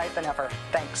more tonight than ever.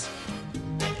 Thanks.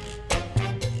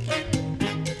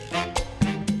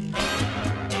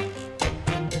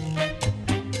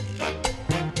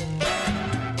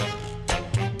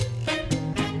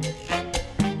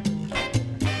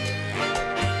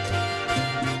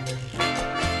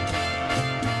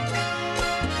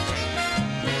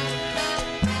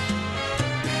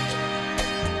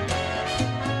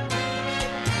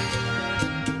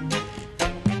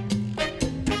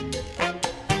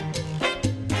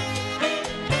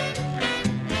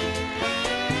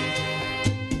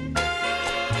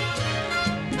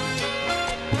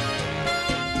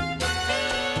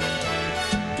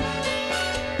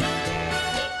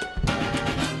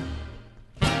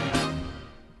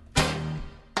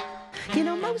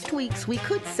 Most weeks we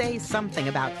could say something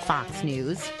about Fox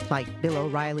News, like Bill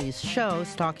O'Reilly's show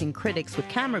stalking critics with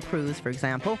camera crews, for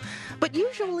example, but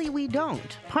usually we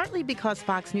don't, partly because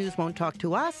Fox News won't talk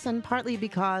to us and partly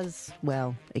because,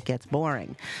 well, it gets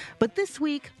boring. But this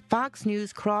week, Fox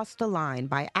News crossed a line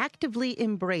by actively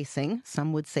embracing,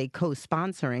 some would say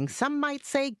co-sponsoring, some might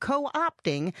say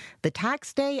co-opting, the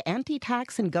tax day,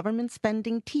 anti-tax, and government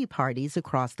spending tea parties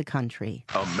across the country.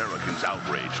 Americans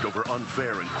outraged over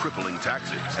unfair and crippling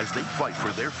taxes as they fight for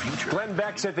their future. Glenn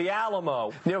Beck's at the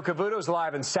Alamo. Neil Cavuto's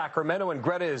live in Sacramento, and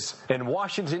Greta is in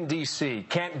Washington, D.C.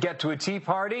 Can't get to a tea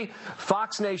party?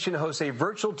 Fox Nation hosts a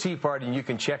virtual tea party, and you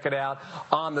can check it out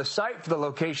on the site for the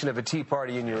location of a tea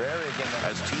party in your area. Again,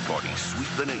 as tea parties sweep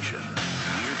the nation,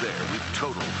 we're there with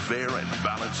total, fair, and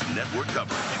balanced network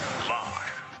coverage live.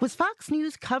 Was Fox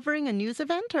News covering a news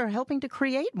event or helping to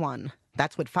create one?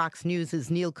 That's what Fox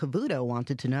News' Neil Cavuto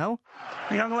wanted to know.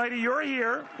 Young lady, you're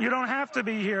here. You don't have to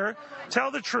be here. Tell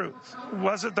the truth.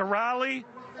 Was it the rally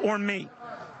or me?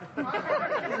 Neil,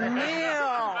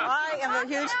 I am a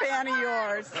huge fan of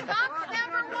yours.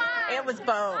 It was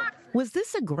both. Was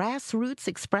this a grassroots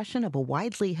expression of a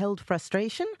widely held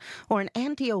frustration or an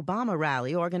anti-Obama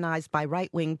rally organized by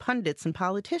right-wing pundits and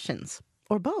politicians?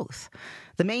 Or both?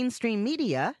 The mainstream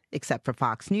media, except for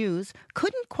Fox News,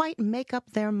 couldn't quite make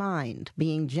up their mind,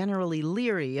 being generally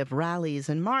leery of rallies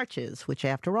and marches, which,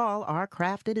 after all, are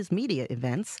crafted as media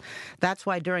events. That's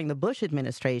why during the Bush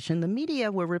administration, the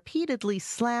media were repeatedly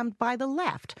slammed by the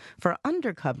left for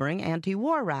undercovering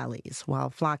anti-war rallies,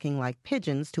 while flocking like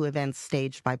pigeons to events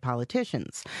staged by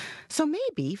politicians. So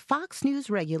maybe Fox News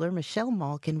regular Michelle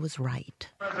Malkin was right.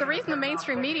 The reason most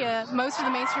of the mainstream media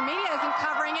isn't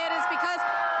covering it is because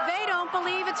they don't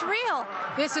believe it's real.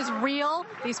 This is real.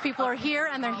 These people are here,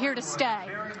 and they're here to stay.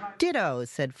 Ditto,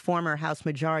 said former House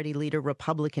Majority Leader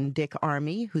Republican Dick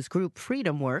Armey, whose group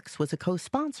Freedom Works was a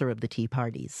co-sponsor of the Tea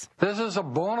Parties. This is a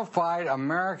bona fide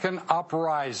American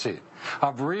uprising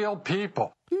of real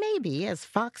people. Maybe, as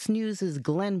Fox News'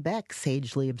 Glenn Beck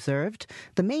sagely observed,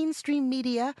 the mainstream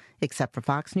media, except for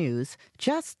Fox News,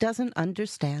 just doesn't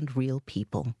understand real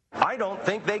people. I don't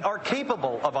think they are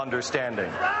capable of understanding.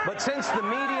 But since the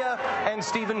media and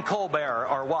Stephen Colbert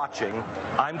are watching,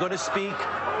 I'm going to speak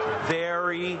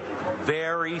very,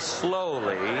 very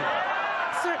slowly.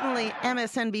 Certainly,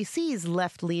 MSNBC's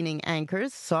left-leaning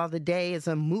anchors saw the day as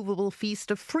a movable feast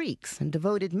of freaks and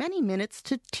devoted many minutes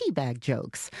to teabag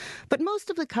jokes. But most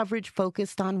of the coverage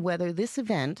focused on whether this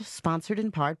event, sponsored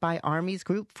in part by Army's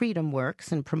group Freedom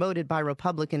Works and promoted by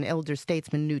Republican elder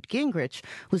statesman Newt Gingrich,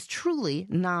 was truly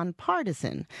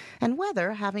nonpartisan, and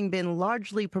whether, having been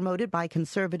largely promoted by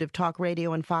conservative talk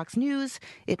radio and Fox News,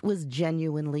 it was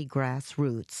genuinely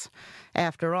grassroots.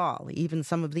 After all, even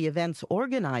some of the event's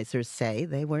organizers say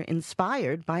they were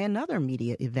inspired by another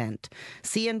media event,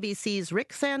 CNBC's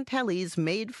Rick Santelli's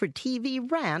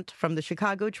made-for-TV rant from the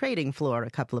Chicago trading floor a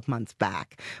couple of months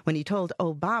back, when he told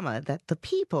Obama that the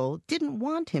people didn't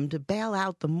want him to bail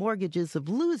out the mortgages of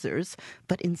losers,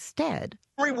 but instead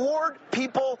reward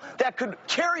people that could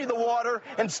carry the water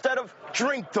instead of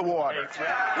drink the water.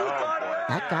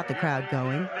 That got the crowd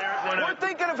going. We're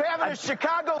thinking of having a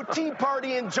Chicago Tea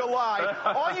Party in July.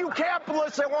 All you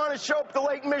capitalists that want to show up to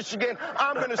Lake Michigan,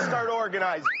 I'm going to start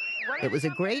organizing. It was a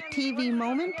great TV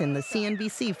moment, and the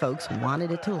CNBC folks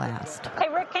wanted it to last. Hey,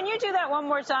 Rick, can you do that one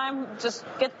more time? Just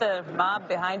get the mob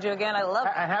behind you again. I love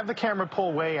it. I have the camera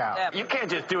pull way out. Yeah. You can't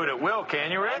just do it at will,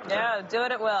 can you, Rick? Yeah, do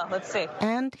it at will. Let's see.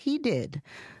 And he did,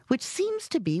 which seems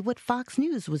to be what Fox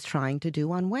News was trying to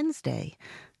do on Wednesday.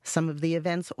 Some of the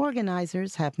event's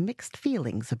organizers have mixed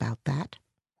feelings about that.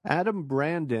 Adam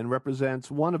Brandon represents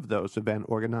one of those event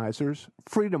organizers,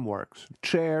 Freedom Works,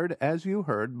 chaired, as you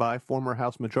heard, by former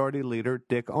House Majority Leader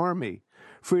Dick Armey.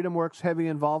 Freedom Works' heavy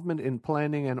involvement in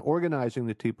planning and organizing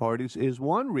the Tea Parties is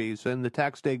one reason the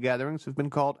tax day gatherings have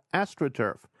been called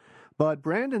AstroTurf. But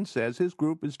Brandon says his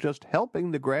group is just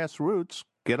helping the grassroots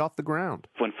get off the ground.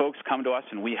 When folks come to us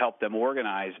and we help them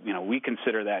organize, we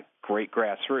consider that great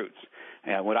grassroots.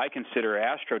 And what I consider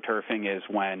astroturfing is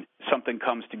when something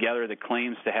comes together that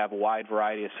claims to have a wide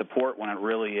variety of support when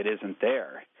it isn't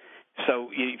there. So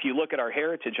if you look at our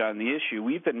heritage on the issue,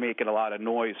 we've been making a lot of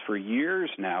noise for years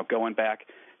now, going back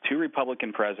 2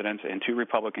 Republican presidents and 2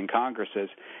 Republican Congresses.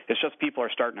 It's just people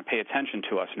are starting to pay attention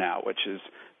to us now, which is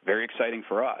very exciting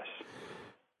for us.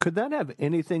 Could that have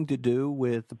anything to do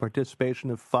with the participation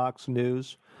of Fox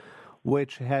News,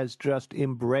 which has just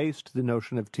embraced the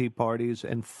notion of Tea Parties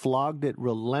and flogged it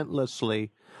relentlessly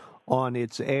on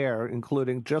its air,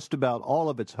 including just about all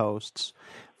of its hosts?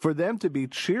 For them to be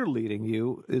cheerleading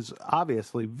you is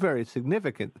obviously very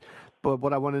significant. But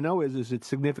what I want to know is it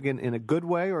significant in a good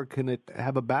way, or can it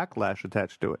have a backlash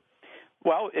attached to it?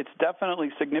 Well, it's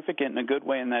definitely significant in a good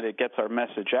way in that it gets our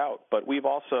message out. But we've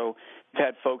also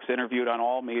had folks interviewed on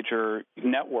all major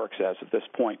networks as of this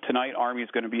point. Tonight,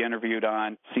 Army's going to be interviewed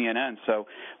on CNN. So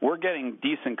we're getting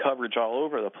decent coverage all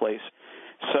over the place.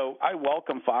 So I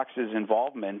welcome Fox's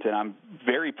involvement, and I'm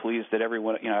very pleased that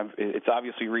everyone, it's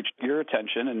obviously reached your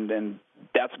attention, and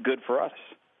that's good for us.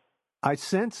 I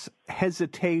sense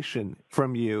hesitation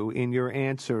from you in your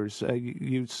answers.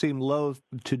 You seem loath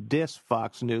to diss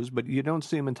Fox News, but you don't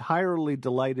seem entirely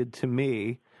delighted to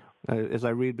me, as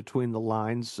I read between the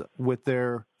lines, with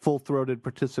their full-throated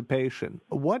participation.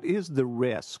 What is the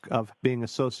risk of being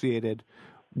associated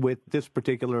with this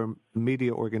particular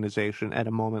media organization at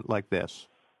a moment like this?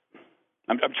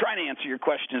 I'm trying to answer your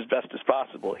question as best as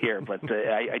possible here, but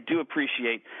I do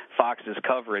appreciate Fox's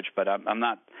coverage, but I'm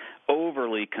not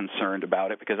overly concerned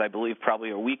about it because I believe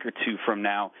probably a week or two from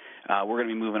now we're going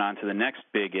to be moving on to the next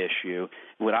big issue.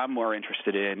 What I'm more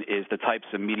interested in is the types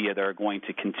of media that are going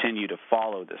to continue to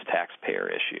follow this taxpayer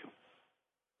issue.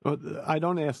 Well, I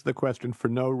don't ask the question for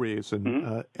no reason.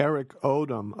 Mm-hmm. Eric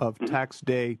Odom of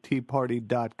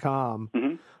TaxDayTeaParty.com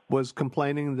was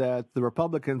complaining that the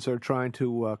Republicans are trying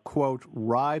to, quote,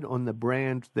 ride on the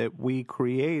brand that we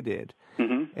created,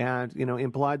 and,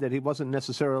 implied that he wasn't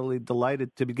necessarily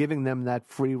delighted to be giving them that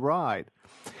free ride.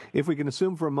 If we can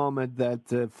assume for a moment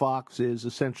that Fox is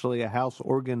essentially a house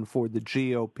organ for the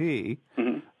GOP,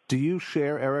 do you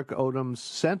share Eric Odom's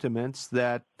sentiments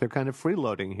that they're kind of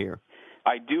freeloading here?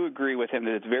 I do agree with him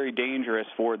that it's very dangerous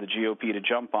for the GOP to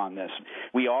jump on this.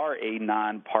 We are a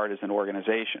nonpartisan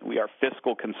organization. We are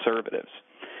fiscal conservatives.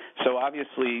 So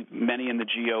obviously many in the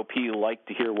GOP like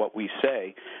to hear what we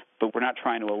say, but we're not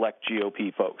trying to elect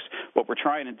GOP folks. What we're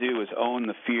trying to do is own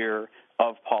the fear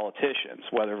of politicians,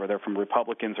 whether they're from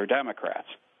Republicans or Democrats.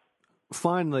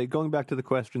 Finally, going back to the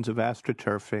questions of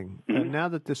astroturfing, now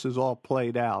that this is all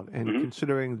played out and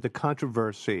considering the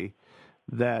controversy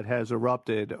that has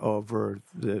erupted over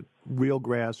the real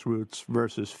grassroots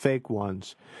versus fake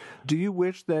ones, do you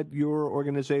wish that your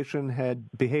organization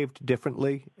had behaved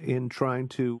differently in trying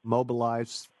to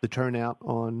mobilize the turnout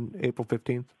on April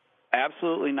 15th?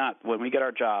 Absolutely not. When we get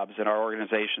our jobs in our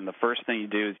organization, the first thing you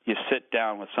do is you sit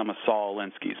down with some of Saul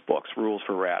Alinsky's books, Rules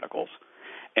for Radicals.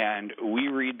 And we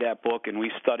read that book and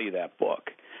we study that book.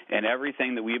 And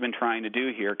everything that we've been trying to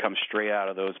do here comes straight out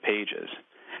of those pages.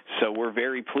 So we're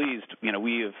very pleased. You know,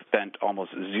 we have spent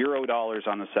almost $0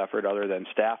 on this effort other than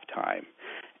staff time.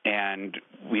 And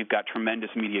we've got tremendous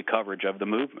media coverage of the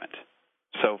movement.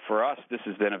 So for us, this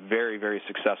has been a very, very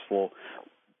successful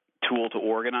tool to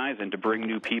organize and to bring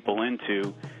new people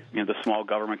into, you know, the small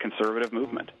government conservative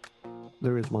movement.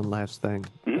 There is one last thing.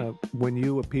 When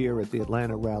you appear at the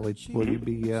Atlanta rally, will you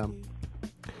be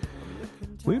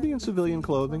in civilian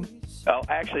clothing? Oh,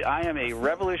 actually, I am a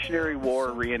Revolutionary War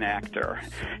reenactor,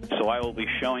 so I will be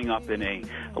showing up in a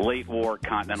late war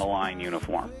Continental Line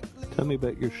uniform. Tell me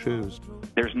about your shoes.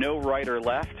 There's no right or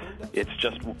left. It's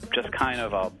just kind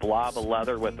of a blob of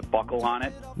leather with a buckle on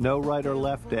it. No right or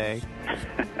left, eh?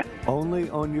 Only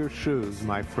on your shoes,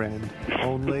 my friend.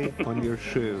 Only on your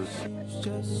shoes.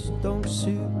 Just don't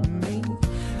suit me.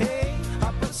 Hey,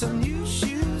 I put some new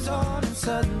shoes on and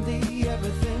suddenly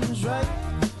everything's right.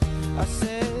 I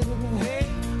said, hey,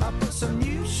 I put some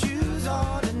new shoes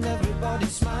on and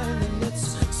everybody's smiling.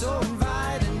 It's so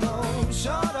inviting. No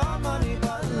short on money,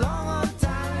 but long on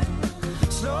time.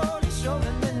 Slowly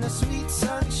strolling in the sweet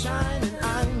sunshine, and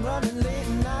I'm running late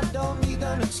and I don't need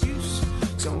an excuse.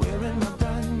 So I'm wearing my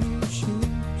brand new shoes.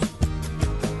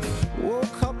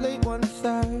 Woke up late one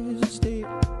Thursday,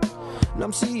 and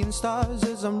I'm seeing stars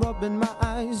as I'm rubbing my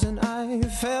eyes, and I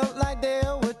felt like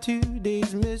there were 2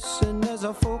 days missing as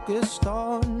I focused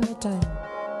on the time.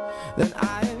 Then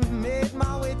I made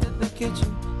my way to the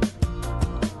kitchen,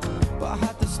 but I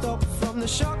had to stop from the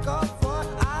shock of what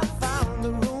I found. A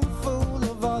room full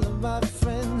of all of my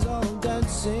friends, all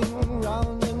dancing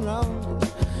round and round.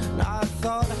 And I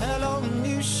thought, hello,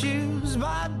 new shoes,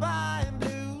 bye-bye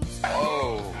blues.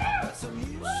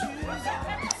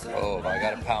 Oh, I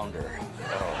got a pounder.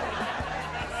 Oh.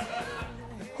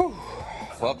 Whew.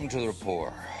 Welcome to the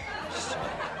Rapport.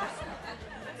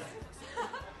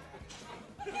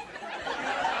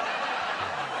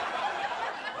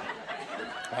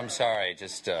 I'm sorry,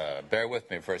 just bear with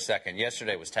me for a second.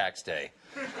 Yesterday was tax day.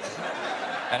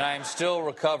 And I'm still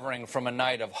recovering from a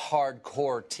night of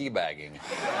hardcore teabagging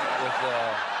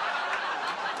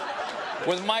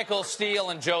with Michael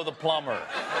Steele and Joe the Plumber.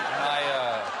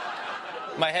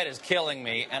 My head is killing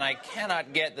me, and I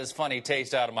cannot get this funny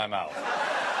taste out of my mouth.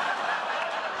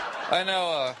 I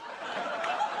know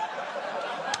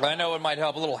it might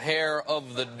help. A little hair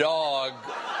of the dog.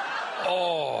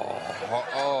 Oh.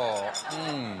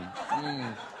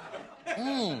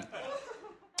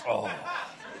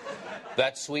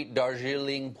 That sweet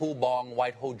Darjeeling Pubong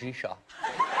White Hojisha.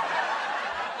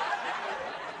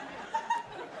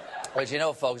 But you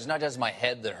know, folks, it's not just my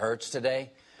head that hurts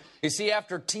today. You see,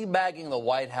 after teabagging the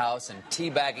White House and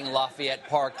teabagging Lafayette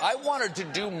Park, I wanted to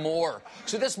do more.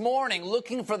 So this morning,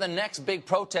 looking for the next big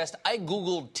protest, I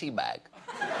Googled teabag.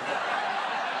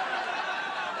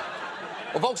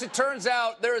 Well, folks, it turns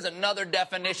out there is another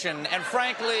definition, and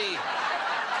frankly,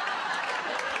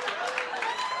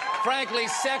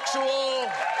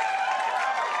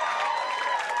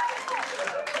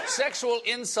 sexual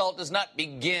insult does not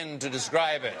begin to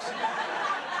describe it,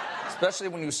 especially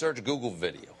when you search Google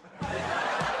video.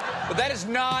 But that is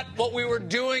not what we were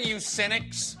doing, you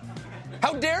cynics.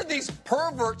 How dare these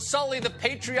perverts sully the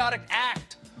patriotic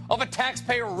act of a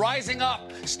taxpayer rising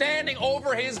up, standing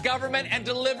over his government and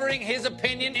delivering his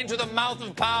opinion into the mouth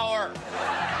of power.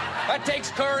 That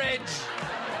takes courage.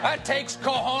 That takes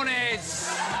cojones.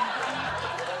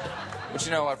 But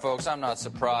you know what, folks? I'm not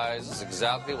surprised. This is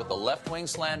exactly what the left-wing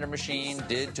slander machine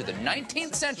did to the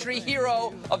 19th century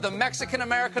hero of the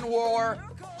Mexican-American War,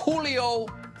 Julio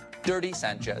Dirty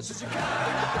Sanchez.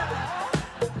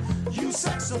 You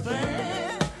sexy thing.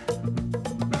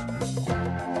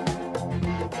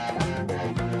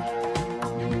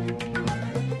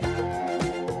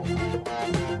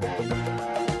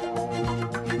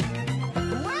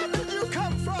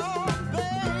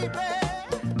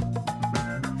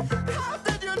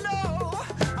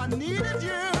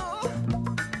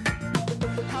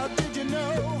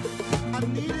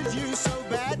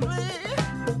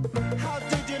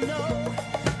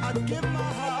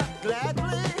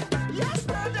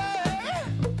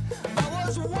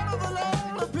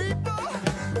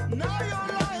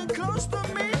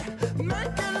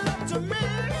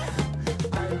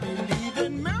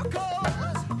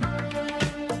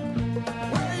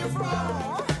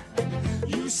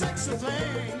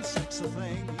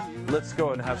 Let's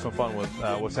go and have some fun with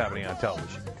what's happening on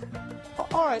television.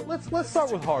 All right, let's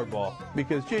start with hardball,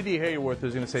 because J.D. Hayworth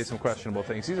is going to say some questionable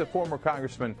things. He's a former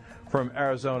congressman from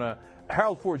Arizona.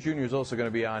 Harold Ford Jr. is also going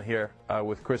to be on here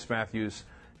with Chris Matthews.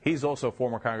 He's also a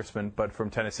former congressman, but from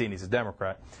Tennessee, and he's a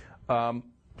Democrat.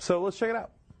 So let's check it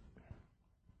out.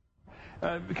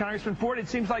 Congressman Ford, it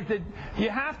seems like that you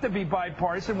have to be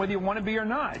bipartisan whether you want to be or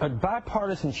not. But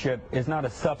bipartisanship is not a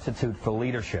substitute for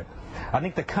leadership. I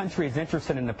think the country is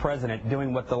interested in the president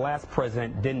doing what the last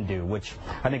president didn't do, which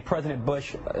I think President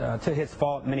Bush, to his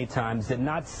fault many times, did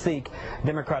not seek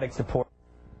Democratic support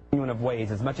of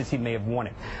ways as much as he may have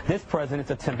wanted. This president's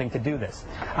attempting to do this.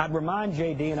 I'd remind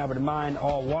JD, and I would remind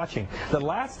all watching, the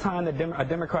last time a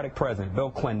Democratic president, Bill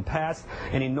Clinton, passed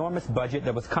an enormous budget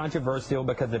that was controversial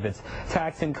because of its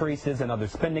tax increases and other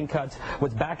spending cuts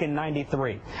was back in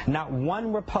 '93. Not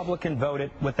one Republican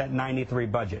voted with that '93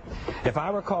 budget. If I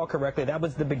recall correctly, that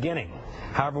was the beginning.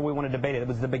 However we want to debate it, it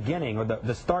was the beginning or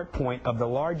the start point of the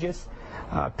largest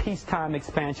peacetime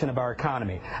expansion of our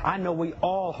economy. I know we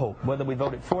all hope, whether we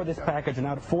voted for this package or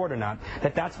not, for it or not,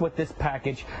 that that's what this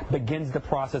package begins the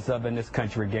process of in this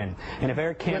country again. And if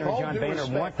Eric Cantor and John Boehner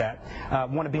want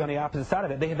to be on the opposite side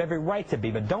of it, they have every right to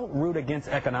be, but don't root against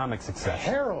economic success.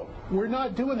 Harold, we're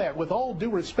not doing that. With all due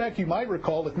respect, you might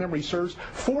recall, if memory serves,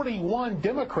 41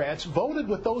 Democrats voted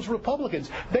with those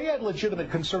Republicans. They had legitimate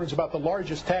concerns about the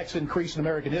largest tax increase in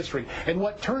American history. And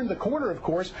what turned the corner, of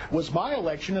course, was my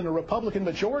election in a Republican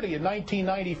majority in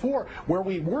 1994, where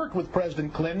we worked with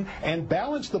President Clinton and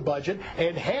balanced the budget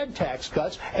and had tax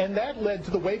cuts, and that led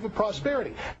to the wave of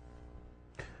prosperity.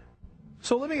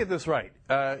 So let me get this right.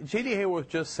 J.D. Hayworth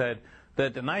just said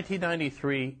that the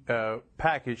 1993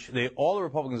 package, all the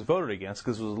Republicans voted against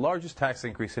because it was the largest tax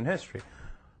increase in history.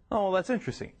 Oh, well, that's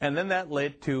interesting. And then that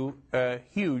led to a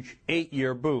huge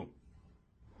 8-year boom.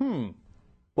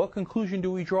 What conclusion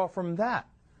do we draw from that?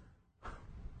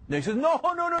 And he says, no,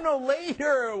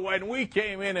 later when we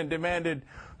came in and demanded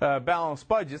balanced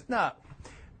budgets. No,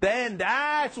 then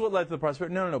that's what led to the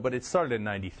prosperity. No, but it started in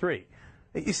 '93.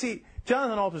 You see,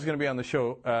 Jonathan Alter is going to be on the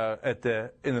show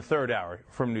in the third hour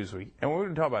from Newsweek, and we're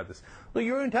going to talk about this. Look,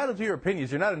 you're entitled to your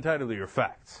opinions. You're not entitled to your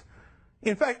facts.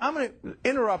 In fact, I'm going to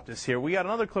interrupt us here. We got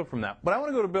another clip from that, but I want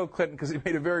to go to Bill Clinton because he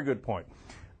made a very good point.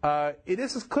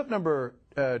 This is clip number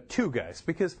 2, guys,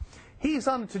 because he's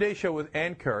on the Today Show with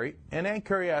Ann Curry, and Ann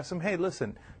Curry asked him, hey,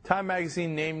 listen, Time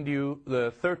Magazine named you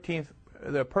the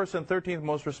person 13th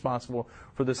most responsible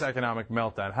for this economic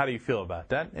meltdown. How do you feel about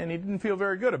that? And he didn't feel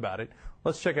very good about it.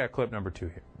 Let's check out clip number 2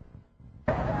 here.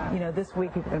 You know, this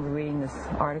week we've been reading this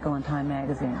article in Time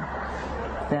Magazine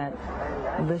that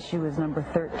lists you as number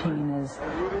 13 is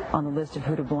on the list of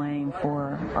who to blame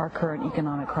for our current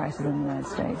economic crisis in the United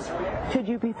States. Should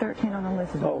you be 13 on the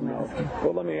list? Oh, no.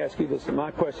 Well, let me ask you this.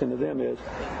 My question to them is,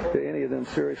 do any of them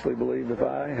seriously believe if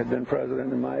I had been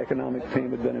president and my economic team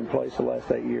had been in place the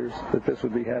last 8 years that this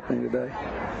would be happening today?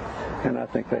 And I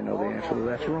think they know the answer to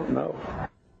that. No.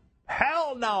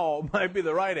 Hell no might be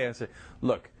the right answer.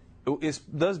 Look,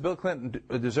 does Bill Clinton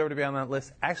deserve to be on that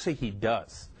list? Actually, he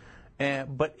does.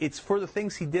 But it's for the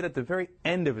things he did at the very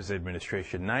end of his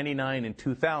administration, 99 and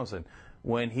 2000,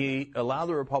 when he allowed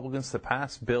the Republicans to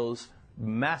pass bills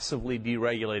massively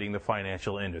deregulating the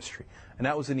financial industry. And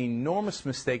that was an enormous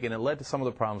mistake, and it led to some of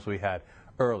the problems we had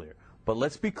earlier. But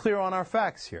let's be clear on our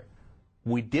facts here.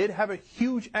 We did have a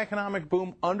huge economic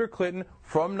boom under Clinton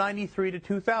from 93 to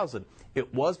 2000.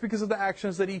 It was because of the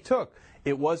actions that he took.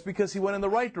 It was because he went in the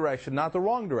right direction, not the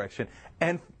wrong direction.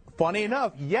 And funny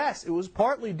enough, yes, it was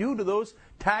partly due to those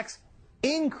tax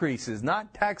increases,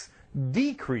 not tax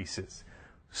decreases.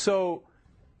 So,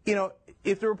 you know,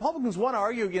 if the Republicans want to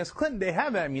argue against Clinton, they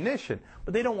have ammunition,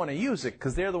 but they don't want to use it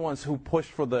because they're the ones who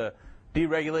pushed for the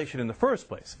deregulation in the first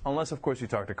place. Unless, of course, you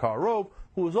talk to Karl Rove,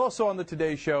 who was also on the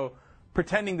Today Show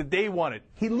pretending that they wanted.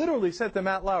 He literally said to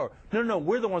Matt Lauer, no,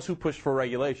 we're the ones who pushed for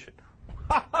regulation.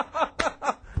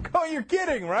 Oh, you're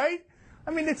kidding, right?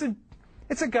 I mean,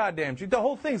 it's a goddamn joke. The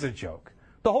whole thing's a joke.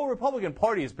 The whole Republican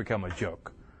Party has become a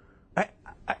joke.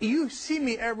 You see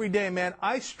me every day, man.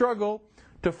 I struggle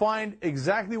to find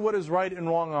exactly what is right and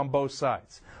wrong on both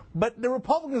sides. But the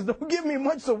Republicans don't give me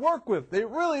much to work with. They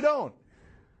really don't.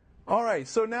 All right,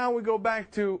 so now we go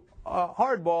back to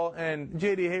hardball, and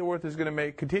J.D. Hayworth is going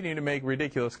to continue to make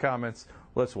ridiculous comments.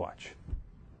 Let's watch.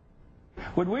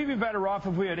 Would we be better off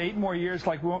if we had 8 more years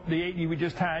like the 8 we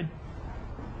just had?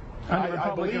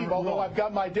 I believe, although I've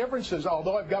got my differences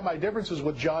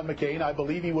with John McCain, I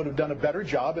believe he would have done a better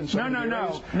job in some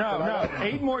areas. No.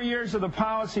 8 more years of the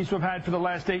policies we've had for the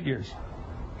last 8 years.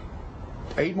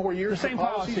 8 more years. The same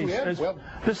policies.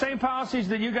 The same policies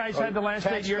that you guys had the last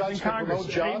 8 years in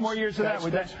Congress. 8 more years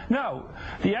of that. No,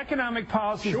 the economic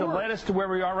policies that led us to where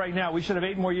we are right now. We should have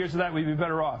 8 more years of that. We'd be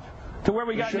better off. to where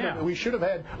we got now. We should have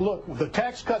had, look, the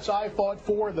tax cuts I fought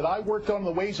for, that I worked on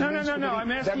the Ways and Means Committee. No,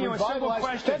 I'm asking you a simple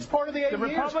question. That's part of the 8 years. The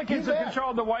Republicans have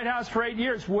controlled the White House for 8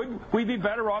 years. Would we be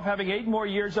better off having 8 more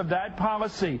years of that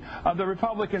policy of the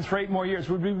Republicans for 8 more years?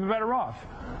 Would we be better off?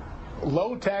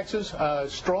 Low taxes,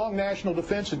 strong national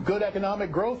defense, and good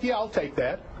economic growth? Yeah, I'll take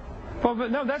that. Well,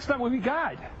 but no, that's not what we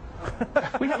got.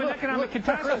 We have an economic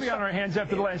catastrophe on our hands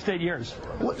after the last 8 years.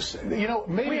 You know,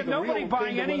 maybe we have nobody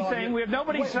buying anything. We have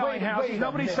nobody selling houses.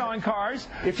 Nobody selling cars.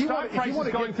 Stock prices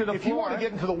going through the floor. If you want to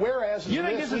get into the whereas, you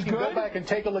think this is good? Go back and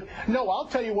take a look. No, I'll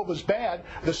tell you what was bad: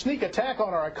 the sneak attack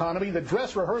on our economy, the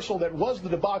dress rehearsal that was the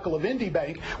debacle of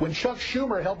IndyBank when Chuck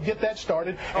Schumer helped get that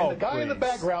started, and the guy in the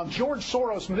background, George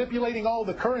Soros, manipulating all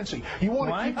the currency. You want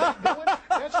to keep that going?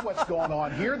 That's what's going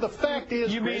on here. The fact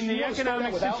is, you mean the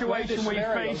economic situation we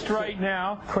faced right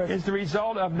now is the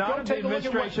result of none of the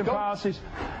administration policies.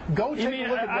 Go take a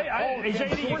look at what Paul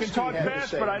JD, you can talk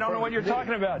fast, but I don't know what you're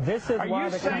talking about. Are you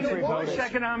saying that Bush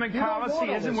economic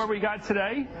policy isn't where we got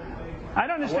today? I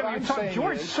don't understand what you're talking.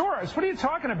 George Soros, what are you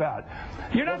talking about?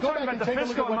 You're not talking about the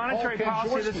fiscal and monetary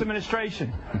policy of this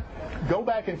administration. Go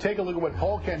back and take a look at what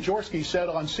Paul Kanjorski said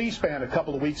on C-SPAN a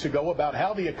couple of weeks ago about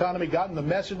how the economy got in the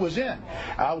mess it was in.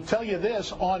 I'll tell you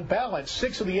this, on balance,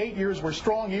 6 of the 8 years were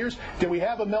strong years. Did we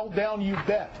have a meltdown? You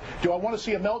bet. Do I want to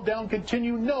see a meltdown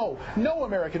continue? No. No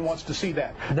American wants to see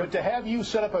that. But to have you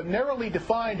set up a narrowly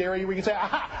defined area where you can say,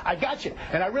 aha, I got you,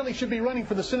 and I really should be running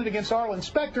for the Senate against Arlen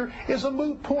Specter is a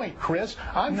moot point, Chris.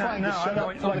 I'm trying to set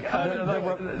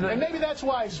up... and maybe that's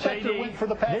why Specter went for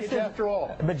the package after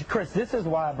all. But, Chris, this is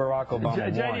why Barack Obama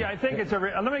JD, I think it's a...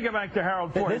 let me go back to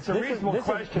Harold Ford. It's a reasonable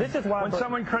question. This is why when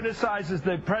someone criticizes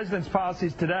the president's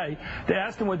policies today, they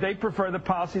ask them would they prefer the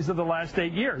policies of the last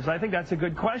 8 years. I think that's a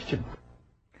good question.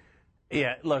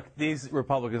 Yeah, look, these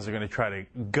Republicans are going to try to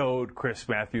goad Chris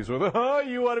Matthews with, oh,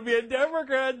 you want to be a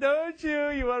Democrat, don't you?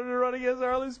 You wanted to run against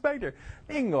Arlen Specter.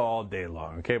 They can go all day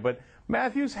long, okay? But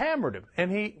Matthews hammered him, and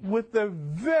he, with the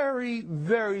very,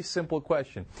 very simple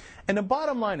question. And the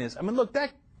bottom line is, I mean, look,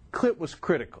 that clip was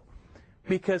critical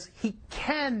because he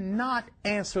cannot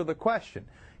answer the question.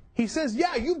 He says,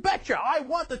 yeah, you betcha, I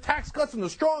want the tax cuts and the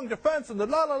strong defense and the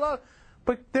la-la-la.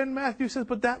 But then Matthews says,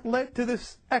 but that led to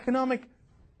this economic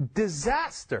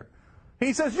disaster.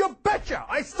 He says, you betcha,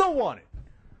 I still want it.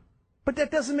 But that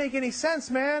doesn't make any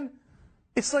sense, man.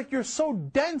 It's like you're so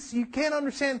dense, you can't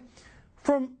understand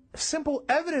from simple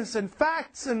evidence and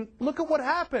facts, and look at what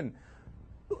happened.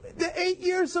 The 8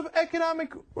 years of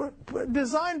economic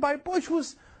design by Bush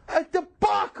was a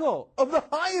debacle of the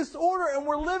highest order, and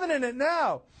we're living in it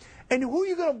now. And who are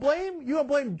you going to blame? You're going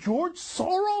to blame George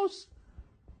Soros?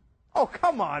 Oh,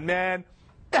 come on, man.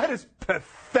 That is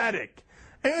pathetic.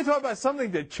 And you're talking about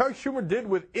something that Chuck Schumer did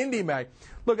with IndyMac.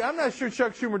 Look, I'm not sure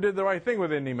Chuck Schumer did the right thing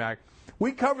with IndyMac.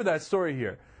 We covered that story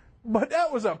here. But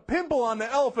that was a pimple on the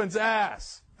elephant's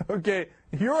ass. Okay,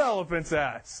 your elephant's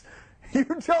ass. You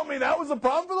tell me that was a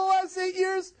problem for the last 8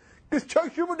 years? Because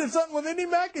Chuck Schumer did something with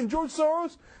IndyMac and George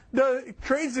Soros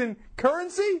trades in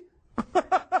currency?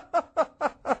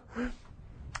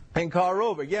 And Karl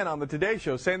Rove, again, on the Today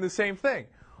Show, saying the same thing.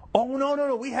 Oh,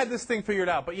 no, we had this thing figured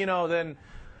out. But, you know, then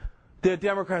the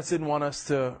Democrats didn't want us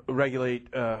to regulate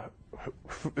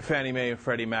Fannie Mae and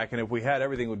Freddie Mac, and if we had,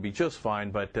 everything would be just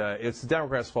fine. But it's the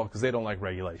Democrats' fault because they don't like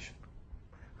regulation.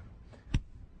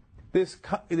 This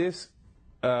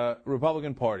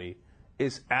Republican Party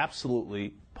is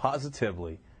absolutely,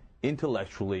 positively,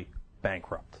 intellectually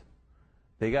bankrupt.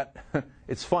 They got,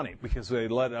 it's funny because they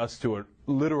led us to a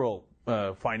literal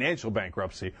financial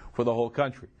bankruptcy for the whole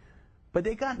country. But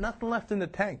they got nothing left in the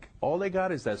tank. All they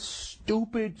got is that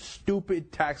stupid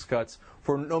tax cuts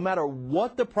for no matter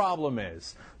what the problem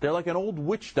is. They're like an old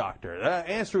witch doctor. The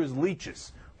answer is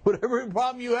leeches. Whatever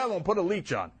problem you have, I'll put a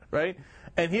leech on, right?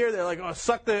 And here they're like, oh,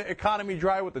 suck the economy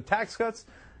dry with the tax cuts.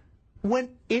 When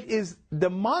it is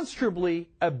demonstrably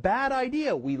a bad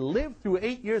idea. We lived through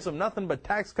 8 years of nothing but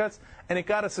tax cuts, and it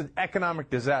got us an economic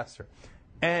disaster.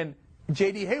 And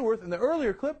J.D. Hayworth, in the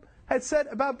earlier clip, had said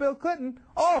about Bill Clinton,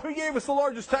 oh, he gave us the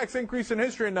largest tax increase in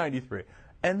history in '93.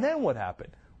 And then what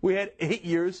happened? We had 8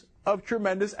 years of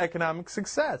tremendous economic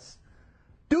success.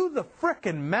 Do the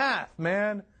frickin' math,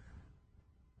 man.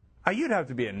 You'd have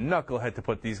to be a knucklehead to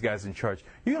put these guys in charge.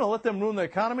 You're going to let them ruin the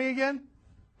economy again?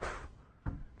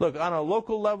 Look, on a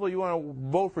local level, you want to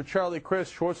vote for Charlie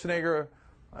Crist, Schwarzenegger,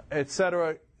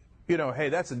 etc. You know, hey,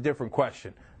 that's a different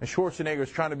question. And Schwarzenegger is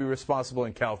trying to be responsible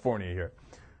in California here.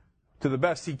 To the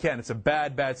best he can. It's a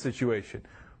bad situation.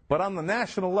 But on the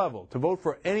national level, to vote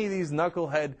for any of these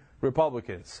knucklehead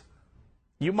Republicans,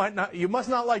 you must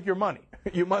not like your money.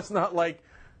 You must not like,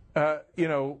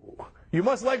 You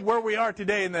must like where we are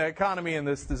today in the economy and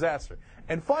this disaster.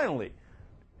 And finally,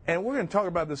 and we're going to talk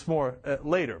about this more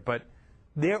later, but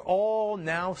they're all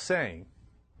now saying,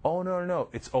 oh, no,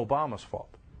 it's Obama's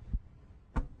fault.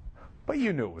 But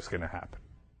you knew it was going to happen.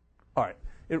 All right.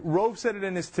 Rove said it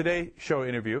in his Today Show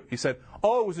interview. He said,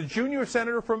 it was a junior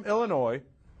senator from Illinois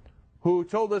who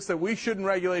told us that we shouldn't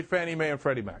regulate Fannie Mae and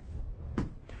Freddie Mac.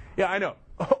 Yeah, I know.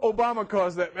 Obama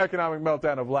caused that economic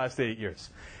meltdown of the last 8 years.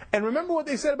 And remember what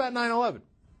they said about 9/11.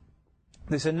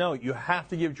 They said, no, you have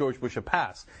to give George Bush a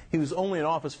pass. He was only in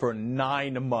office for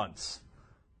 9 months.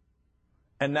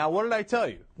 And now what did I tell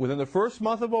you? Within the first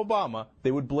month of Obama,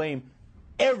 they would blame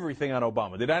everything on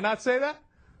Obama. Did I not say that?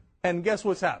 And guess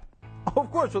what's happened?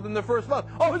 Of course, within the first month,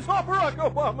 it's all Barack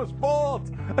Obama's fault.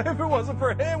 If it wasn't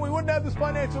for him, we wouldn't have this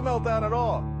financial meltdown at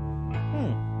all.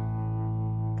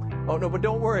 Oh, no, but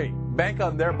don't worry. Bank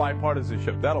on their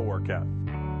bipartisanship. That'll work out.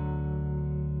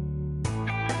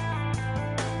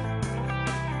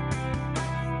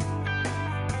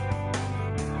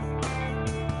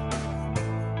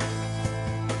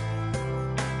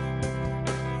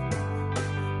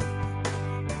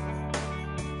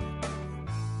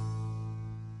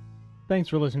 Thanks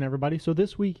for listening, everybody. So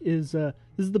this week is this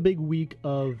is the big week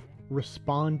of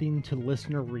responding to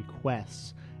listener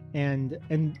requests, and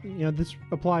this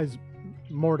applies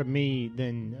more to me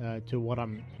than to what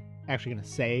I'm actually going to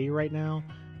say right now,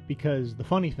 because the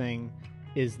funny thing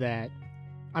is that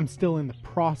I'm still in the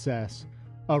process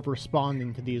of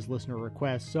responding to these listener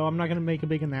requests. So I'm not going to make a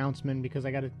big announcement because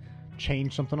I got to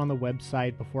change something on the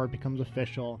website before it becomes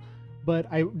official. But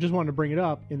I just wanted to bring it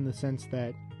up in the sense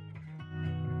that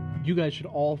you guys should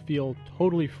all feel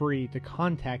totally free to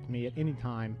contact me at any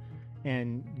time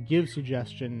and give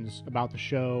suggestions about the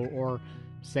show or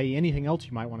say anything else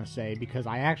you might want to say, because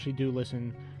I actually do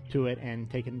listen to it and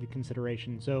take it into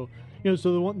consideration. So,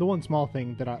 so the one small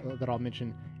thing that I'll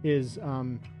mention is,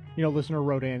 a listener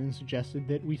wrote in and suggested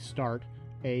that we start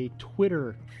a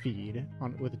Twitter feed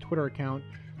with a Twitter account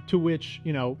to which,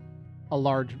 a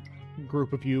large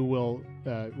group of you will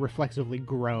reflexively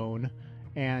groan.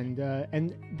 And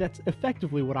that's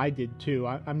effectively what I did too.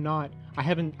 I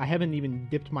haven't even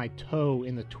dipped my toe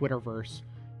in the Twitterverse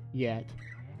yet,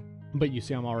 but you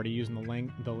see I'm already using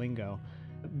the lingo.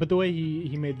 But the way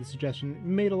he made the suggestion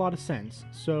made a lot of sense.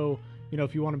 So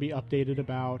if you want to be updated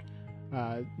about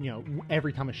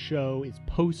every time a show is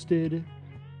posted,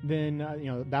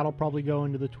 then that'll probably go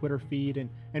into the Twitter feed, and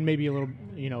maybe a little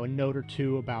a note or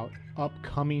two about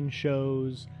upcoming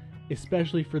shows.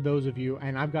 Especially for those of you,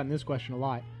 and I've gotten this question a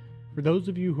lot, for those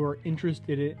of you who are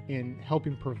interested in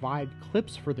helping provide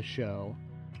clips for the show,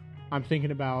 I'm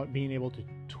thinking about being able to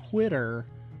Twitter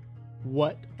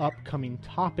what upcoming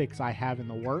topics I have in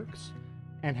the works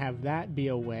and have that be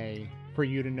a way for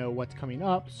you to know what's coming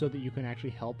up so that you can actually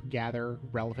help gather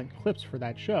relevant clips for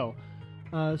that show.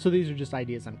 So these are just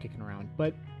ideas I'm kicking around.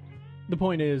 But the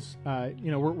point is,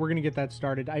 we're going to get that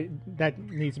started. That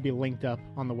needs to be linked up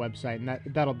on the website, and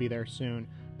that'll be there soon.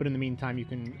 But in the meantime, you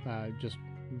can just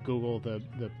Google the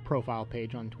profile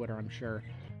page on Twitter, I'm sure.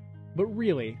 But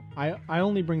really, I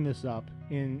only bring this up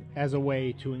as a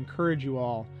way to encourage you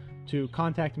all to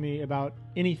contact me about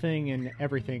anything and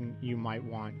everything you might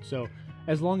want. So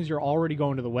as long as you're already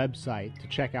going to the website to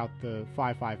check out the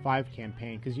 555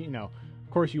 campaign, because, of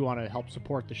course you want to help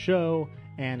support the show,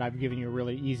 and I've given you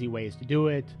really easy ways to do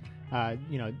it.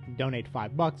 Donate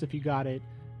 $5 if you got it.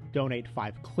 Donate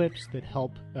 5 clips that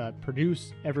help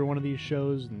produce every one of these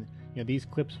shows, and these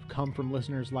clips have come from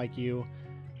listeners like you.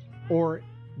 Or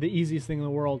the easiest thing in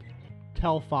the world,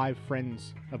 tell 5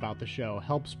 friends about the show.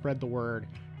 Help spread the word.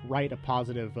 Write a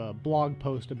positive blog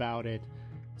post about it.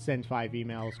 Send 5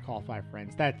 emails. Call 5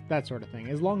 friends. That sort of thing.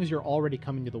 As long as you're already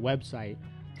coming to the website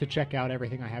to check out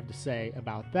everything I have to say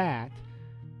about that,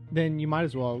 then you might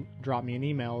as well drop me an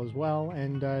email as well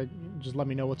and just let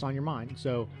me know what's on your mind.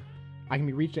 So I can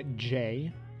be reached at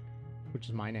J, which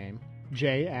is my name,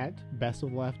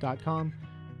 j@bestofleft.com,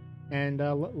 and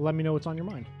let me know what's on your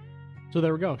mind. So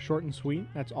there we go, short and sweet.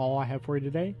 That's all I have for you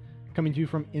today. Coming to you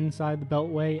from inside the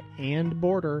Beltway and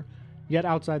border, yet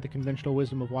outside the conventional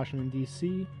wisdom of Washington,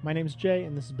 D.C. My name is Jay,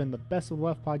 and this has been the Best of the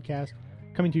Left podcast,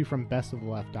 coming to you from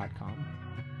bestofleft.com.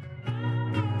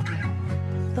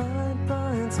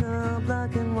 It's now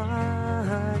black and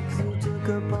white, 'cause you took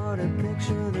apart a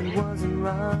picture that wasn't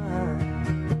right.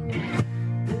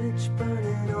 Pitch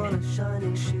burning on a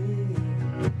shining sheet,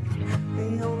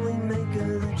 the only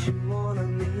maker that you wanna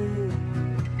meet.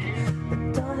 A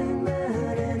dying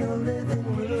man in a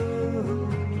living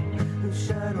room, whose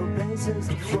shadow paces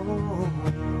the floor.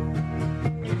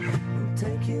 Who'll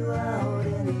take you out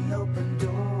in the open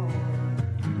door.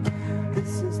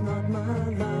 This is not my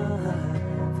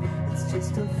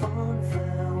still falling from